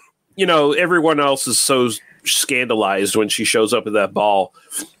 you know, everyone else is so scandalized when she shows up at that ball.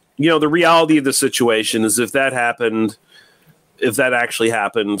 You know, the reality of the situation is if that actually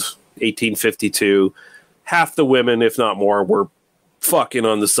happened, 1852, half the women, if not more, were fucking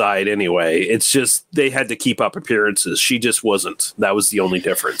on the side anyway. It's just they had to keep up appearances. She just wasn't. That was the only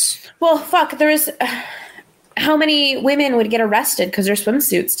difference. Well, fuck, there is how many women would get arrested because their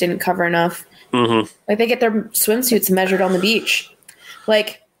swimsuits didn't cover enough? Mm-hmm. Like they get their swimsuits measured on the beach.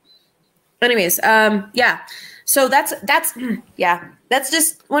 Like, anyways, yeah. So that's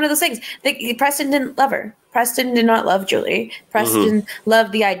just one of those things. Preston didn't love her. Preston did not love Julie. Preston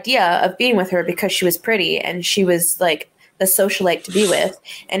loved the idea of being with her because she was pretty and she was like the socialite to be with.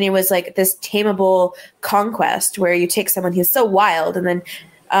 And it was like this tameable conquest where you take someone who's so wild and then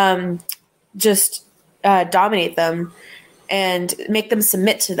just dominate them and make them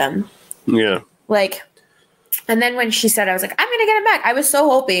submit to them. Yeah. Like, and then when she said, I was like, I'm going to get him back. I was so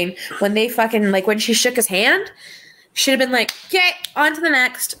hoping when they fucking, like when she shook his hand, she'd have been like, okay, on to the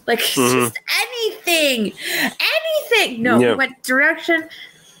next. Like, just anything. No, we went direction.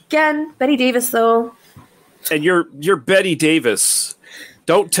 Again, Betty Davis, though. And you're Betty Davis.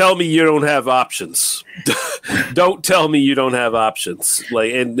 Don't tell me you don't have options. Don't tell me you don't have options,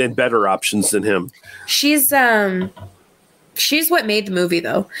 like and better options than him. She's what made the movie,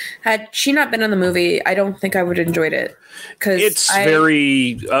 though. Had she not been on the movie, I don't think I would have enjoyed it. Because it's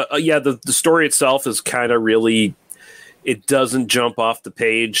very, the story itself is kind of really, it doesn't jump off the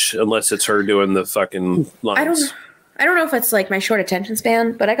page unless it's her doing the fucking lines. I don't know if it's like my short attention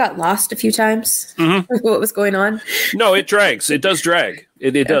span, but I got lost a few times with what was going on. No, it drags. It does drag.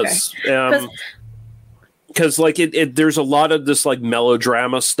 It does. Because like there's a lot of this like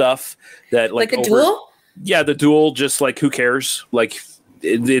melodrama stuff that like a duel. Yeah, the duel. Just like who cares? Like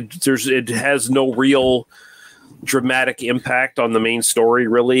it has no real dramatic impact on the main story.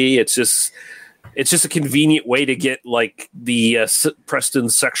 Really, it's just a convenient way to get like the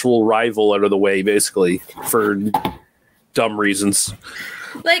Preston's sexual rival out of the way, basically for dumb reasons.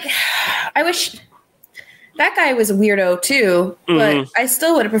 Like, I wish that guy was a weirdo too, but I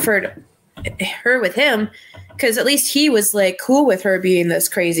still would have preferred her with him because at least he was like cool with her being this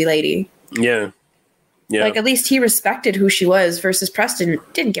crazy lady. Yeah. Yeah. Like at least he respected who she was versus Preston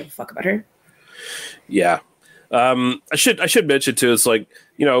didn't give a fuck about her. Yeah. I should mention too, it's like,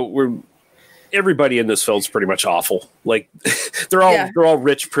 you know, everybody in this film's pretty much awful. Like they're all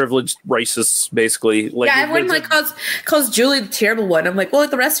rich, privileged racists, basically. Like, yeah, everyone like calls Julie the terrible one. I'm like, well,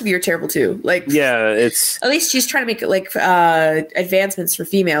 the rest of you are terrible too. Like, yeah, it's at least she's trying to make it like advancements for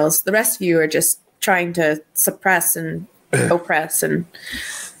females. The rest of you are just trying to suppress and oppress and.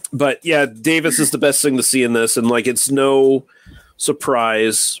 But yeah, Davis is the best thing to see in this, and like it's no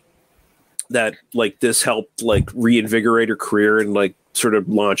surprise that like this helped like reinvigorate her career and like sort of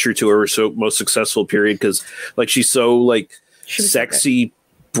launch her to her most successful period because like she's so like sexy,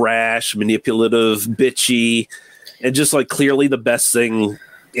 brash, manipulative, bitchy, and just like clearly the best thing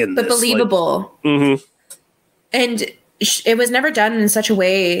in but this. Believable. Like, and it was never done in such a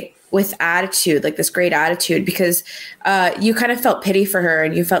way with attitude, like this great attitude, because you kind of felt pity for her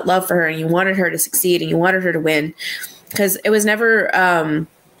and you felt love for her and you wanted her to succeed and you wanted her to win because it was never,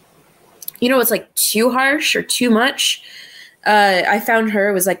 it's like too harsh or too much. I found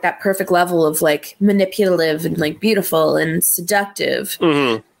her was like that perfect level of like manipulative and like beautiful and seductive.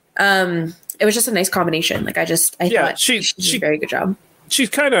 It was just a nice combination. Like I thought she did a very good job. she's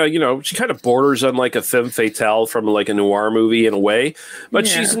kind of, she kind of borders on like a femme fatale from like a noir movie in a way, but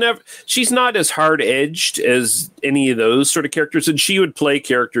she's not as hard edged as any of those sort of characters. And she would play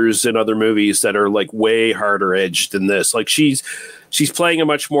characters in other movies that are like way harder edged than this. Like she's playing a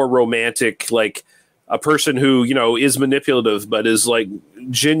much more romantic, like a person who, is manipulative, but is like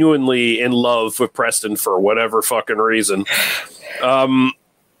genuinely in love with Preston for whatever fucking reason.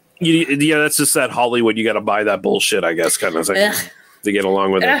 That's just that Hollywood. You got to buy that bullshit, I guess, kind of thing. To get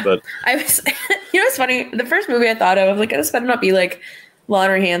along with it. But I was, it's funny. The first movie I thought of, I was like, this better not be like Law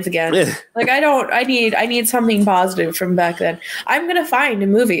in Her Hands again. Like, I need something positive from back then. I'm going to find a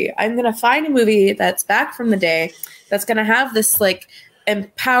movie. I'm going to find a movie that's back from the day that's going to have this like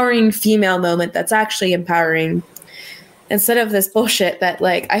empowering female moment that's actually empowering instead of this bullshit that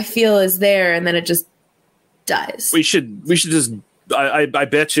like I feel is there and then it just dies. We should just, I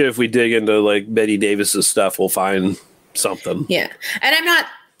bet you if we dig into like Betty Davis's stuff, we'll find something. Yeah. And I'm not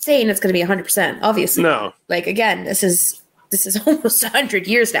saying it's going to be 100%, obviously. No. Like, again, this is almost 100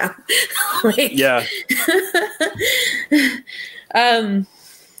 years now. Like, yeah.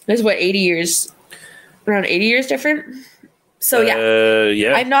 There's what, 80 years, around 80 years different? So,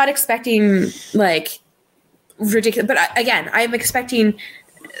 yeah. I'm not expecting, like, ridiculous. But, again, I'm expecting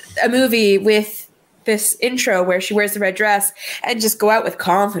a movie with this intro where she wears the red dress and just go out with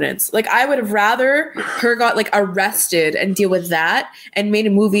confidence. Like, I would have rather her got like arrested and deal with that and made a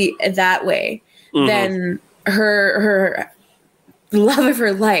movie that way than her love of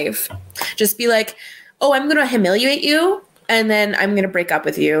her life just be like, oh, I'm gonna humiliate you and then I'm gonna break up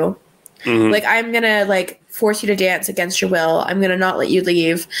with you. Like, I'm gonna like force you to dance against your will. I'm gonna not let you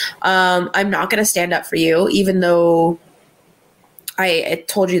leave. I'm not gonna stand up for you even though I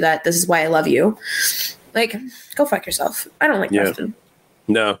told you that this is why I love you. Like, go fuck yourself. I don't like Preston.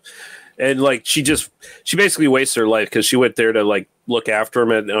 No. And like, she basically wastes her life because she went there to like look after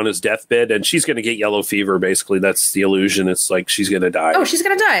him on his deathbed and she's going to get yellow fever. Basically, that's the illusion. It's like, she's going to die. Oh, she's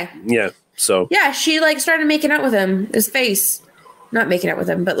going to die. Yeah. So. Yeah. She like started making out with him, his face, not making out with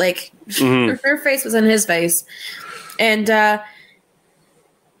him, but like her face was in his face. And,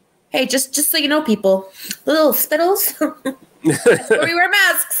 hey, just so you know, people, little spittles. That's where we wear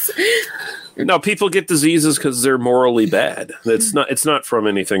masks. No, people get diseases because they're morally bad. It's not from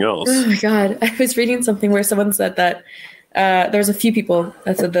anything else. Oh my god! I was reading something where someone said that there's a few people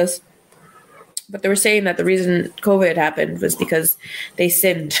that said this, but they were saying that the reason COVID happened was because they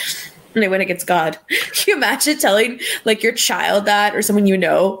sinned and they went against God. Can you imagine telling like your child that or someone you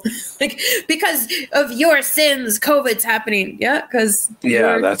know, like because of your sins, COVID's happening? Yeah, because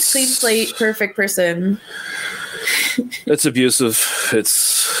you're a clean slate, perfect person. That's abusive.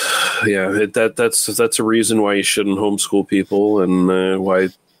 That's a reason why you shouldn't homeschool people and why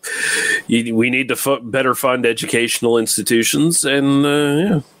we need to better fund educational institutions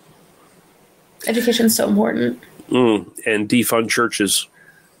and education's so important. And defund churches.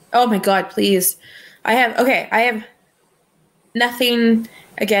 Oh my god, please. I have nothing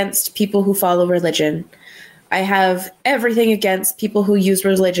against people who follow religion. I have everything against people who use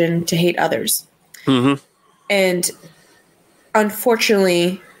religion to hate others. And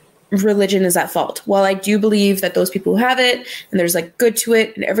unfortunately, religion is at fault. While I do believe that those people who have it and there's like good to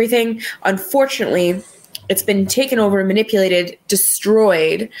it and everything, unfortunately, it's been taken over, manipulated,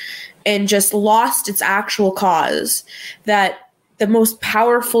 destroyed, and just lost its actual cause. That the most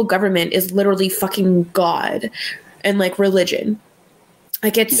powerful government is literally fucking God and like religion.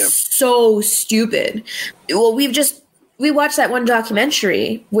 Like, it's so stupid. Well, we watched that one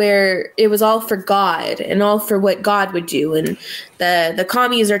documentary where it was all for God and all for what God would do. And the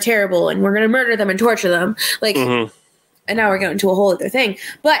commies are terrible and we're going to murder them and torture them. Like, and now we're going into a whole other thing.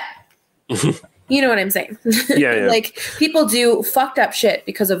 But you know what I'm saying? Yeah. Like, people do fucked up shit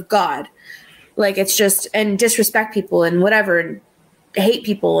because of God. Like, it's just, and disrespect people and whatever, and hate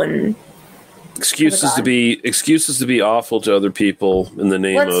people and excuses to be awful to other people in the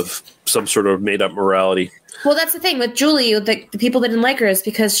name of some sort of made up morality. Well, that's the thing with Julie. The people that didn't like her is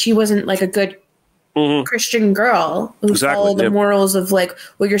because she wasn't like a good Christian girl who followed the morals of like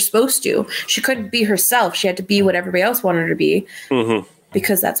what you're supposed to. She couldn't be herself. She had to be what everybody else wanted her to be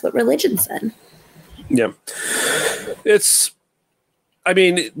because that's what religion said. Yeah. The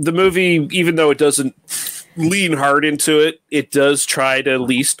movie, even though it doesn't lean hard into it, it does try to at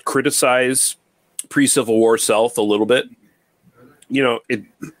least criticize pre-Civil War South a little bit. It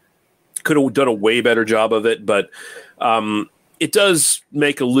could have done a way better job of it, but it does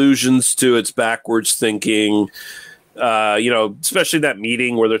make allusions to its backwards thinking, Especially that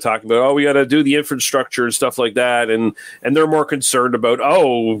meeting where they're talking about, oh, we got to do the infrastructure and stuff like that, and they're more concerned about,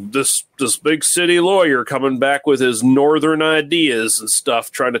 oh, this big city lawyer coming back with his northern ideas and stuff,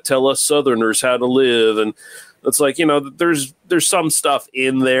 trying to tell us Southerners how to live, and it's like, there's some stuff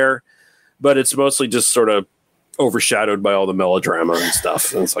in there, but it's mostly just sort of overshadowed by all the melodrama and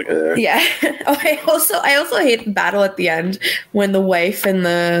stuff. And it's like, yeah. Oh, I also hate the battle at the end when the wife and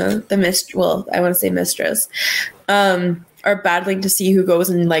the mistress, are battling to see who goes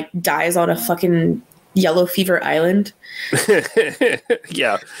and like dies on a fucking yellow fever island.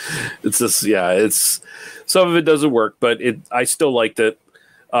 Yeah, it's just it's some of it doesn't work, but I still liked it.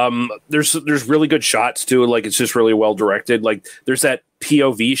 There's really good shots too. Like it's just really well directed. Like there's that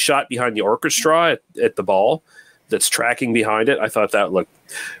POV shot behind the orchestra at the ball that's tracking behind it. I thought that looked,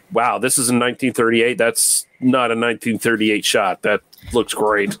 wow, this is in 1938. That's not a 1938 shot. That looks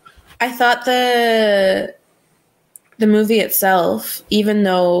great. I thought the movie itself, even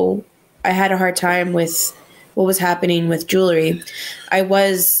though I had a hard time with what was happening with jewelry, I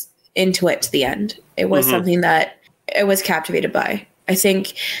was into it to the end. It was something that I was captivated by. I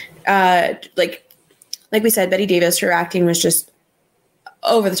think, like we said, Bette Davis, her acting was just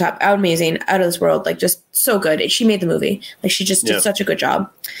over the top, amazing, out of this world, like just so good. She made the movie. Like she just did such a good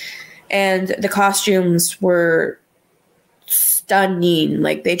job. And the costumes were stunning.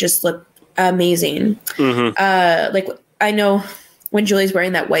 Like they just looked amazing. Like I know when Julie's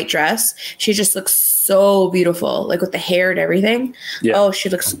wearing that white dress, she just looks so beautiful, like with the hair and everything. Yeah. Oh, she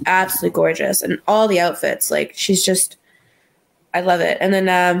looks absolutely gorgeous. And all the outfits, like she's just, I love it. And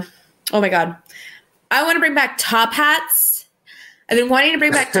then, oh my God, I want to bring back top hats. I've been wanting to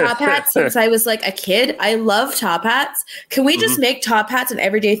bring back top hats since I was like a kid. I love top hats. Can we just make top hats an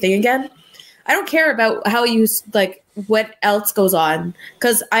everyday thing again? I don't care about how you like what else goes on,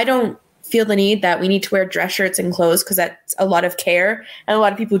 because I don't feel the need that we need to wear dress shirts and clothes, because that's a lot of care. And a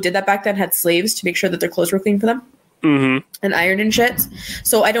lot of people who did that back then had slaves to make sure that their clothes were clean for them and ironed and shit.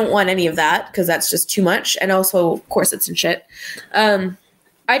 So I don't want any of that because that's just too much. And also corsets and shit. I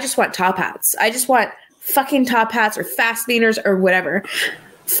just want top hats. I just want fucking top hats or fascinators or whatever.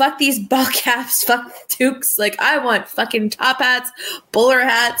 Fuck these ball caps, fuck toques. Like I want fucking top hats, bowler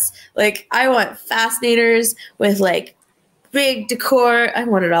hats. Like I want fascinators with like big decor. I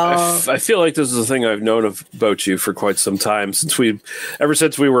want it all. I feel like this is a thing I've known about you for quite some time, ever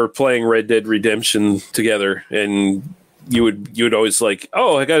since we were playing Red Dead Redemption together, and you would always like,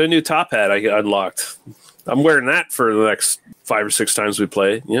 oh, I got a new top hat I unlocked. I'm wearing that for the next 5 or 6 times we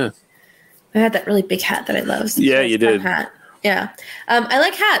play. Yeah. I had that really big hat that I loved. Yeah, you did. Hat. Yeah. I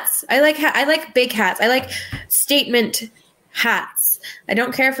like hats. I like big hats. I like statement hats. I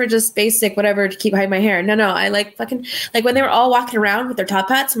don't care for just basic whatever to keep hiding my hair. No. I like fucking, like when they were all walking around with their top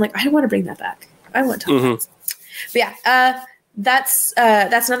hats, I'm like, I want to bring that back. I want top hats. But yeah, that's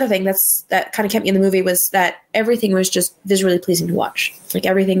another thing that kind of kept me in the movie, was that everything was just visually pleasing to watch. Like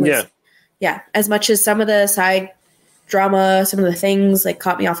everything was, as much as some of the side drama, some of the things like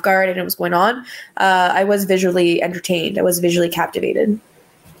caught me off guard and it was going on, I was visually entertained. I was visually captivated.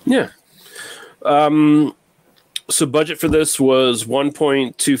 Yeah. So budget for this was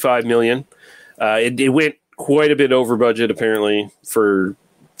 $1.25 million. It went quite a bit over budget, apparently, for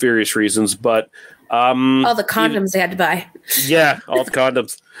various reasons, but all the condoms they had to buy. Yeah, all the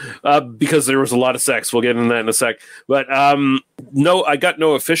condoms, because there was a lot of sex. We'll get into that in a sec. But no, I got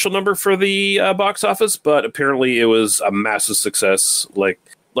no official number for the box office, but apparently it was a massive success. Like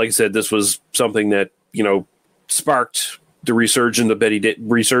I said, this was something that sparked the resurgence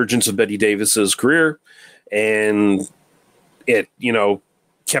of Bette Davis's career, and it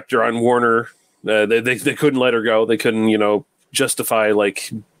kept her on Warner. They couldn't let her go. They couldn't justify like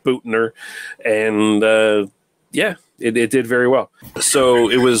booting her, and it did very well. So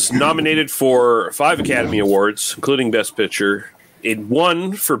it was nominated for 5 Academy Awards, including Best Picture. It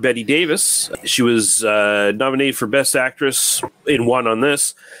won for Bette Davis. She was nominated for Best Actress. It won on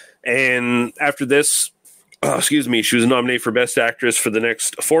this, and after this, she was nominated for Best Actress for the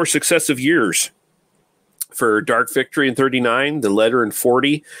next 4 successive years, for Dark Victory in 39, The Letter in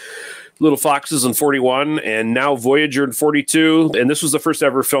 40, Little Foxes in 41, and now Voyager in 42. And this was the first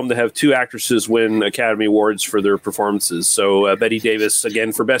ever film to have 2 actresses win Academy Awards for their performances. So Bette Davis,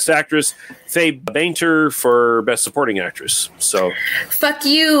 again, for Best Actress, Faye Bainter for Best Supporting Actress. So fuck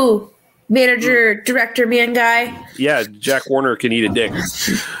you, manager, director, man guy. Yeah, Jack Warner can eat a dick.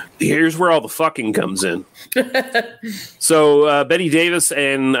 Here's where all the fucking comes in. So Bette Davis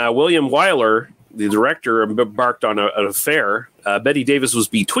and William Wyler, the director, embarked on an affair. Bette Davis was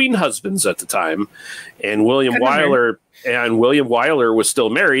between husbands at the time, and William Wyler was still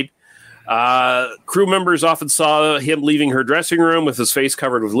married. Crew members often saw him leaving her dressing room with his face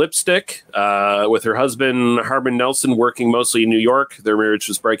covered with lipstick. With her husband, Harmon Nelson, working mostly in New York, their marriage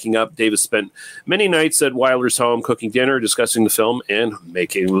was breaking up. Davis spent many nights at Wyler's home cooking dinner, discussing the film, and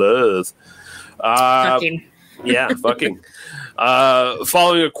making love. Fucking. Yeah, fucking.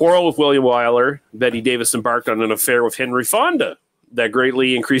 Following a quarrel with William Wyler, Betty Davis embarked on an affair with Henry Fonda that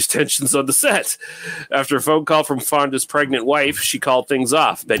greatly increased tensions on the set. After a phone call from Fonda's pregnant wife, she called things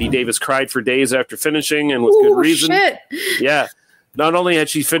off. Betty Davis cried for days after finishing, and with good reason. Shit. Yeah. Not only had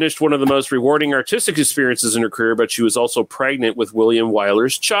she finished one of the most rewarding artistic experiences in her career, but she was also pregnant with William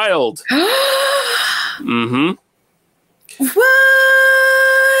Wyler's child. Mm-hmm. What?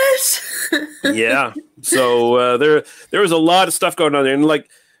 Yeah. So there was a lot of stuff going on there. And like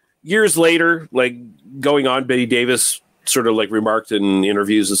years later, like going on, Betty Davis sort of like remarked in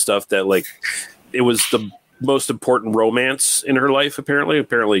interviews and stuff that like it was the most important romance in her life.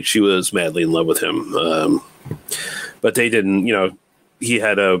 Apparently she was madly in love with him. But they didn't, you know, he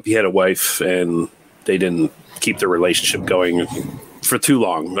had a wife and they didn't keep their relationship going for too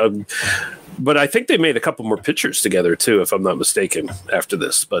long. But I think they made a couple more pictures together too, if I'm not mistaken, after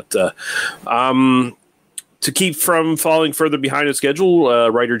this. But to keep from falling further behind his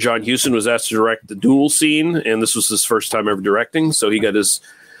schedule, writer John Huston was asked to direct the duel scene, and this was his first time ever directing, so he got his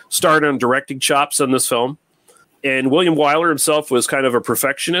start on directing chops on this film. And William Wyler himself was kind of a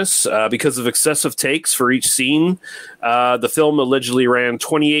perfectionist because of excessive takes for each scene. The film allegedly ran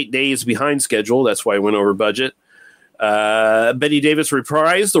 28 days behind schedule. That's why it went over budget. Betty Davis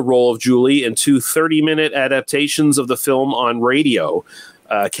reprised the role of Julie in 2 30-minute adaptations of the film on radio.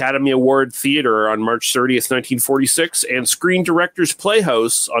 Academy Award Theater on March 30th, 1946, and Screen Directors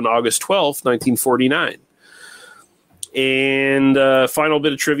Playhouse on August 12th, 1949. And final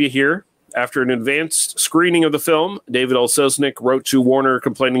bit of trivia here. After an advanced screening of the film, David L. Selznick wrote to Warner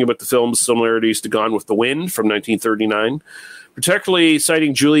complaining about the film's similarities to Gone with the Wind from 1939, particularly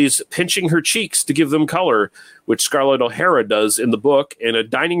citing Julie's pinching her cheeks to give them color, which Scarlett O'Hara does in the book, and a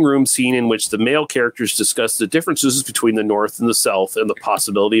dining room scene in which the male characters discuss the differences between the North and the South and the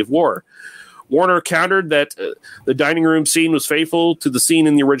possibility of war. Warner countered that the dining room scene was faithful to the scene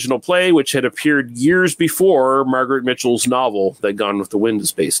in the original play, which had appeared years before Margaret Mitchell's novel that Gone with the Wind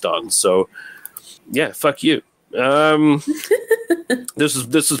is based on. So, yeah, fuck you. This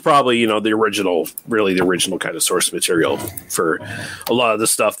is probably, you know, the original kind of source material for a lot of the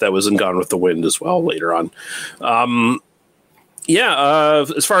stuff that was in Gone with the Wind as well later on.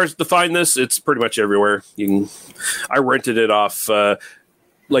 As far as to find this, it's pretty much everywhere. I rented it off.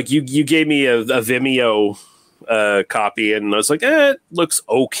 Like you gave me a Vimeo copy, and I was like, it looks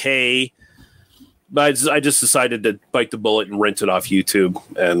okay. But I just decided to bite the bullet and rent it off YouTube,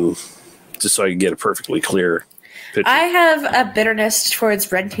 and just so I could get a perfectly clear picture. I have a bitterness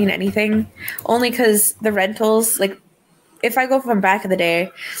towards renting anything, only because the rentals, like, if I go from back in the day,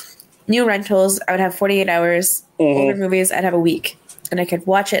 new rentals, I would have 48 hours. Older movies, I'd have a week, and I could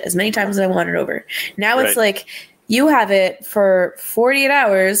watch it as many times as I wanted over. Now it's like, you have it for 48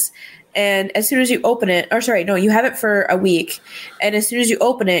 hours, and as soon as you open it, you have it for a week, and as soon as you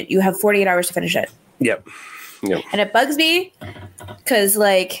open it, you have 48 hours to finish it. Yep. And it bugs me, because,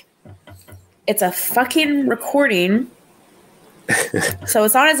 like, it's a fucking recording, so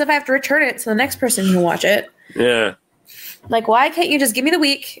it's not as if I have to return it so the next person can watch it. Yeah. Like, why can't you just give me the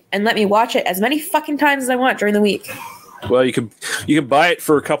week and let me watch it as many fucking times as I want during the week? Well, you could buy it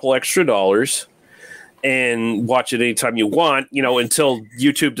for a couple extra dollars and watch it anytime you want, you know, until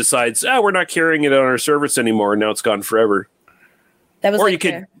YouTube decides, we're not carrying it on our service anymore, and now it's gone forever. That was or you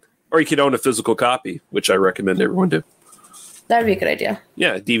could own a physical copy, which I recommend everyone do. That would be a good idea.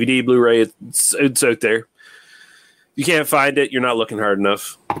 Yeah, DVD, Blu-ray, it's out there. You can't find it, you're not looking hard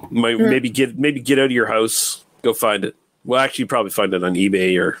enough. Maybe get out of your house, go find it. Well, actually, you probably find it on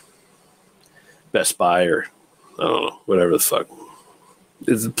eBay or Best Buy or I don't know, whatever the fuck.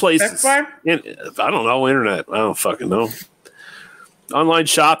 It's a place. I don't know, internet. I don't fucking know. Online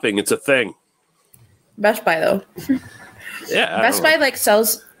shopping, it's a thing. Best Buy, though. Yeah. Best Buy, like,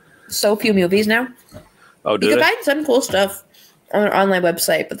 sells so few movies now. Oh, do you they? can find some cool stuff on their online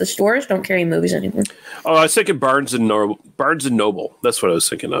website, but the stores don't carry movies anymore. Oh, I was thinking Barnes and Noble. That's what I was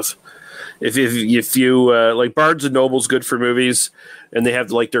thinking of. If you like, Barnes and Noble's good for movies, and they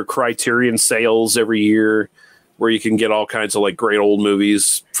have like their Criterion sales every year, where you can get all kinds of like great old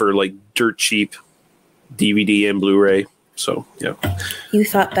movies for like dirt cheap, DVD and Blu-ray. So yeah. You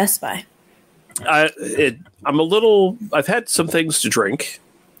thought Best Buy? I've had some things to drink,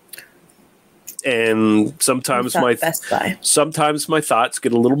 and sometimes my thoughts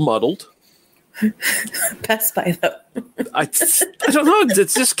get a little muddled. Best Buy though. I don't know. It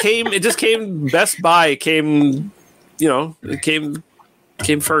just came. Best Buy came. It came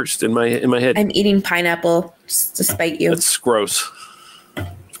first in my head. I'm eating pineapple just to spite you. That's gross.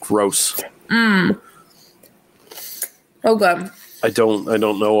 Gross. Oh god. I don't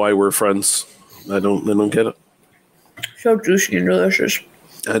know why we're friends. I don't get it. So juicy and delicious.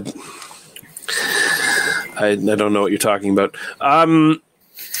 I don't know what you're talking about.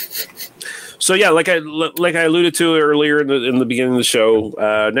 So yeah, like I alluded to earlier in the beginning of the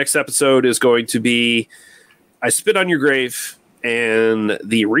show, next episode is going to be I Spit on Your Grave and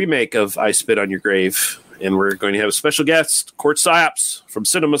the remake of I Spit on Your Grave, and we're going to have a special guest, Court Psyops from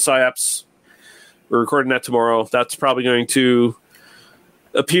Cinema Psyops. We're recording that tomorrow. That's probably going to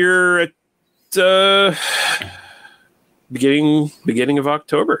appear at beginning of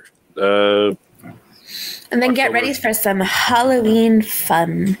October. And then get ready for some Halloween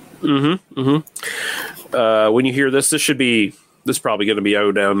fun. When you hear this probably going to be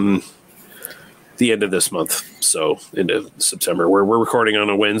out the end of this month, so into September. We're recording on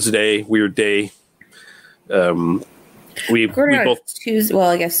a Wednesday, weird day. We both Tuesday. Well,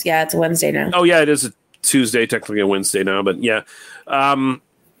 I guess it's a Wednesday now. Oh yeah, it is a Tuesday, technically a Wednesday now, but yeah.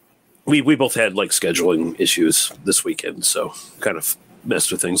 We both had like scheduling issues this weekend, so kind of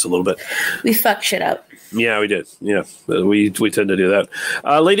messed with things a little bit. We fucked shit up. Yeah, we did. Yeah, we tend to do that.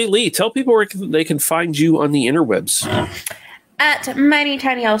 Lady Lee, tell people where they can find you on the interwebs. At Mighty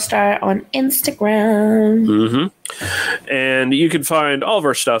Tiny All-Star on Instagram. And you can find all of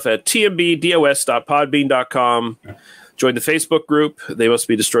our stuff at tmbdos.podbean.com. Join the Facebook group, They Must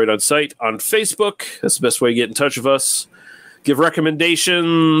Be Destroyed on Sight, on Facebook. That's the best way to get in touch with us. Give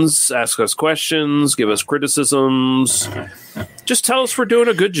recommendations, ask us questions, give us criticisms. Just tell us we're doing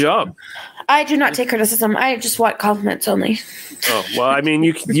a good job. I do not take criticism. I just want compliments only. Oh, well, I mean,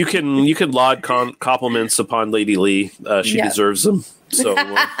 you can laud compliments upon Lady Lee. She deserves them. So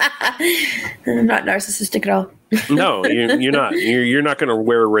I'm not narcissistic at all. No, you're not. You're not going to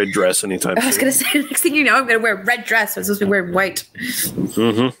wear a red dress anytime soon. I was going to say, next thing you know, I'm going to wear a red dress. I'm supposed to be wearing white.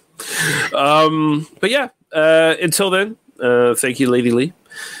 But yeah, until then, thank you, Lady Lee.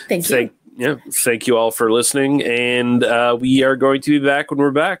 Thank you. Thank you all for listening, and we are going to be back when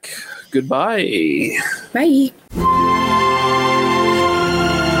we're back. Goodbye. Bye.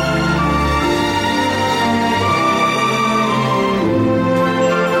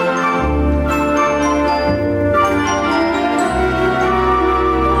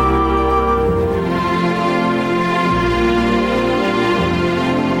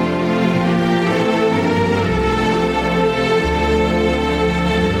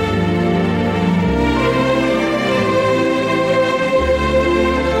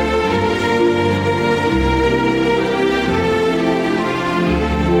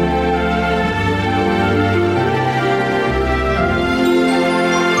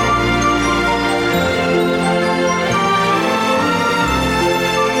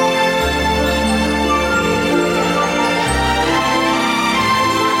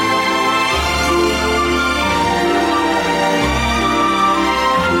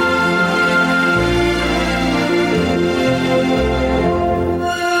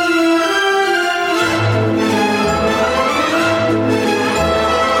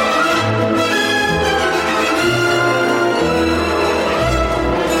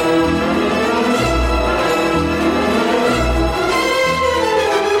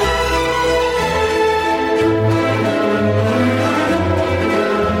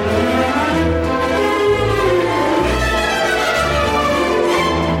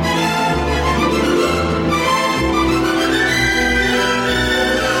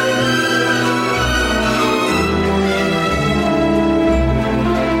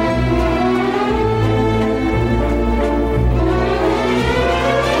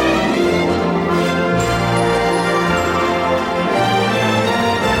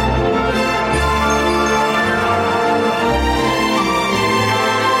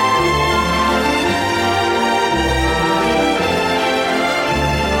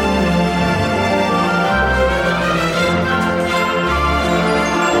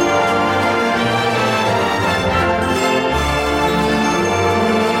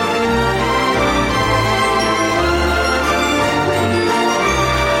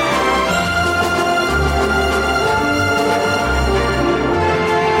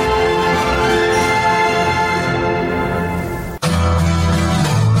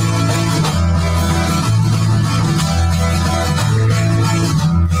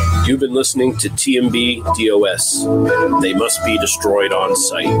 You've been listening to TMB DOS. They Must Be Destroyed on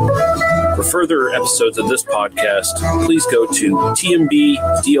Sight. For further episodes of this podcast, please go to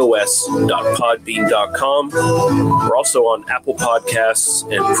tmbdos.podbean.com. We're also on Apple Podcasts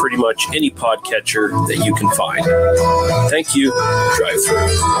and pretty much any podcatcher that you can find. Thank you. Drive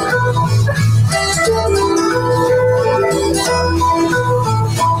through.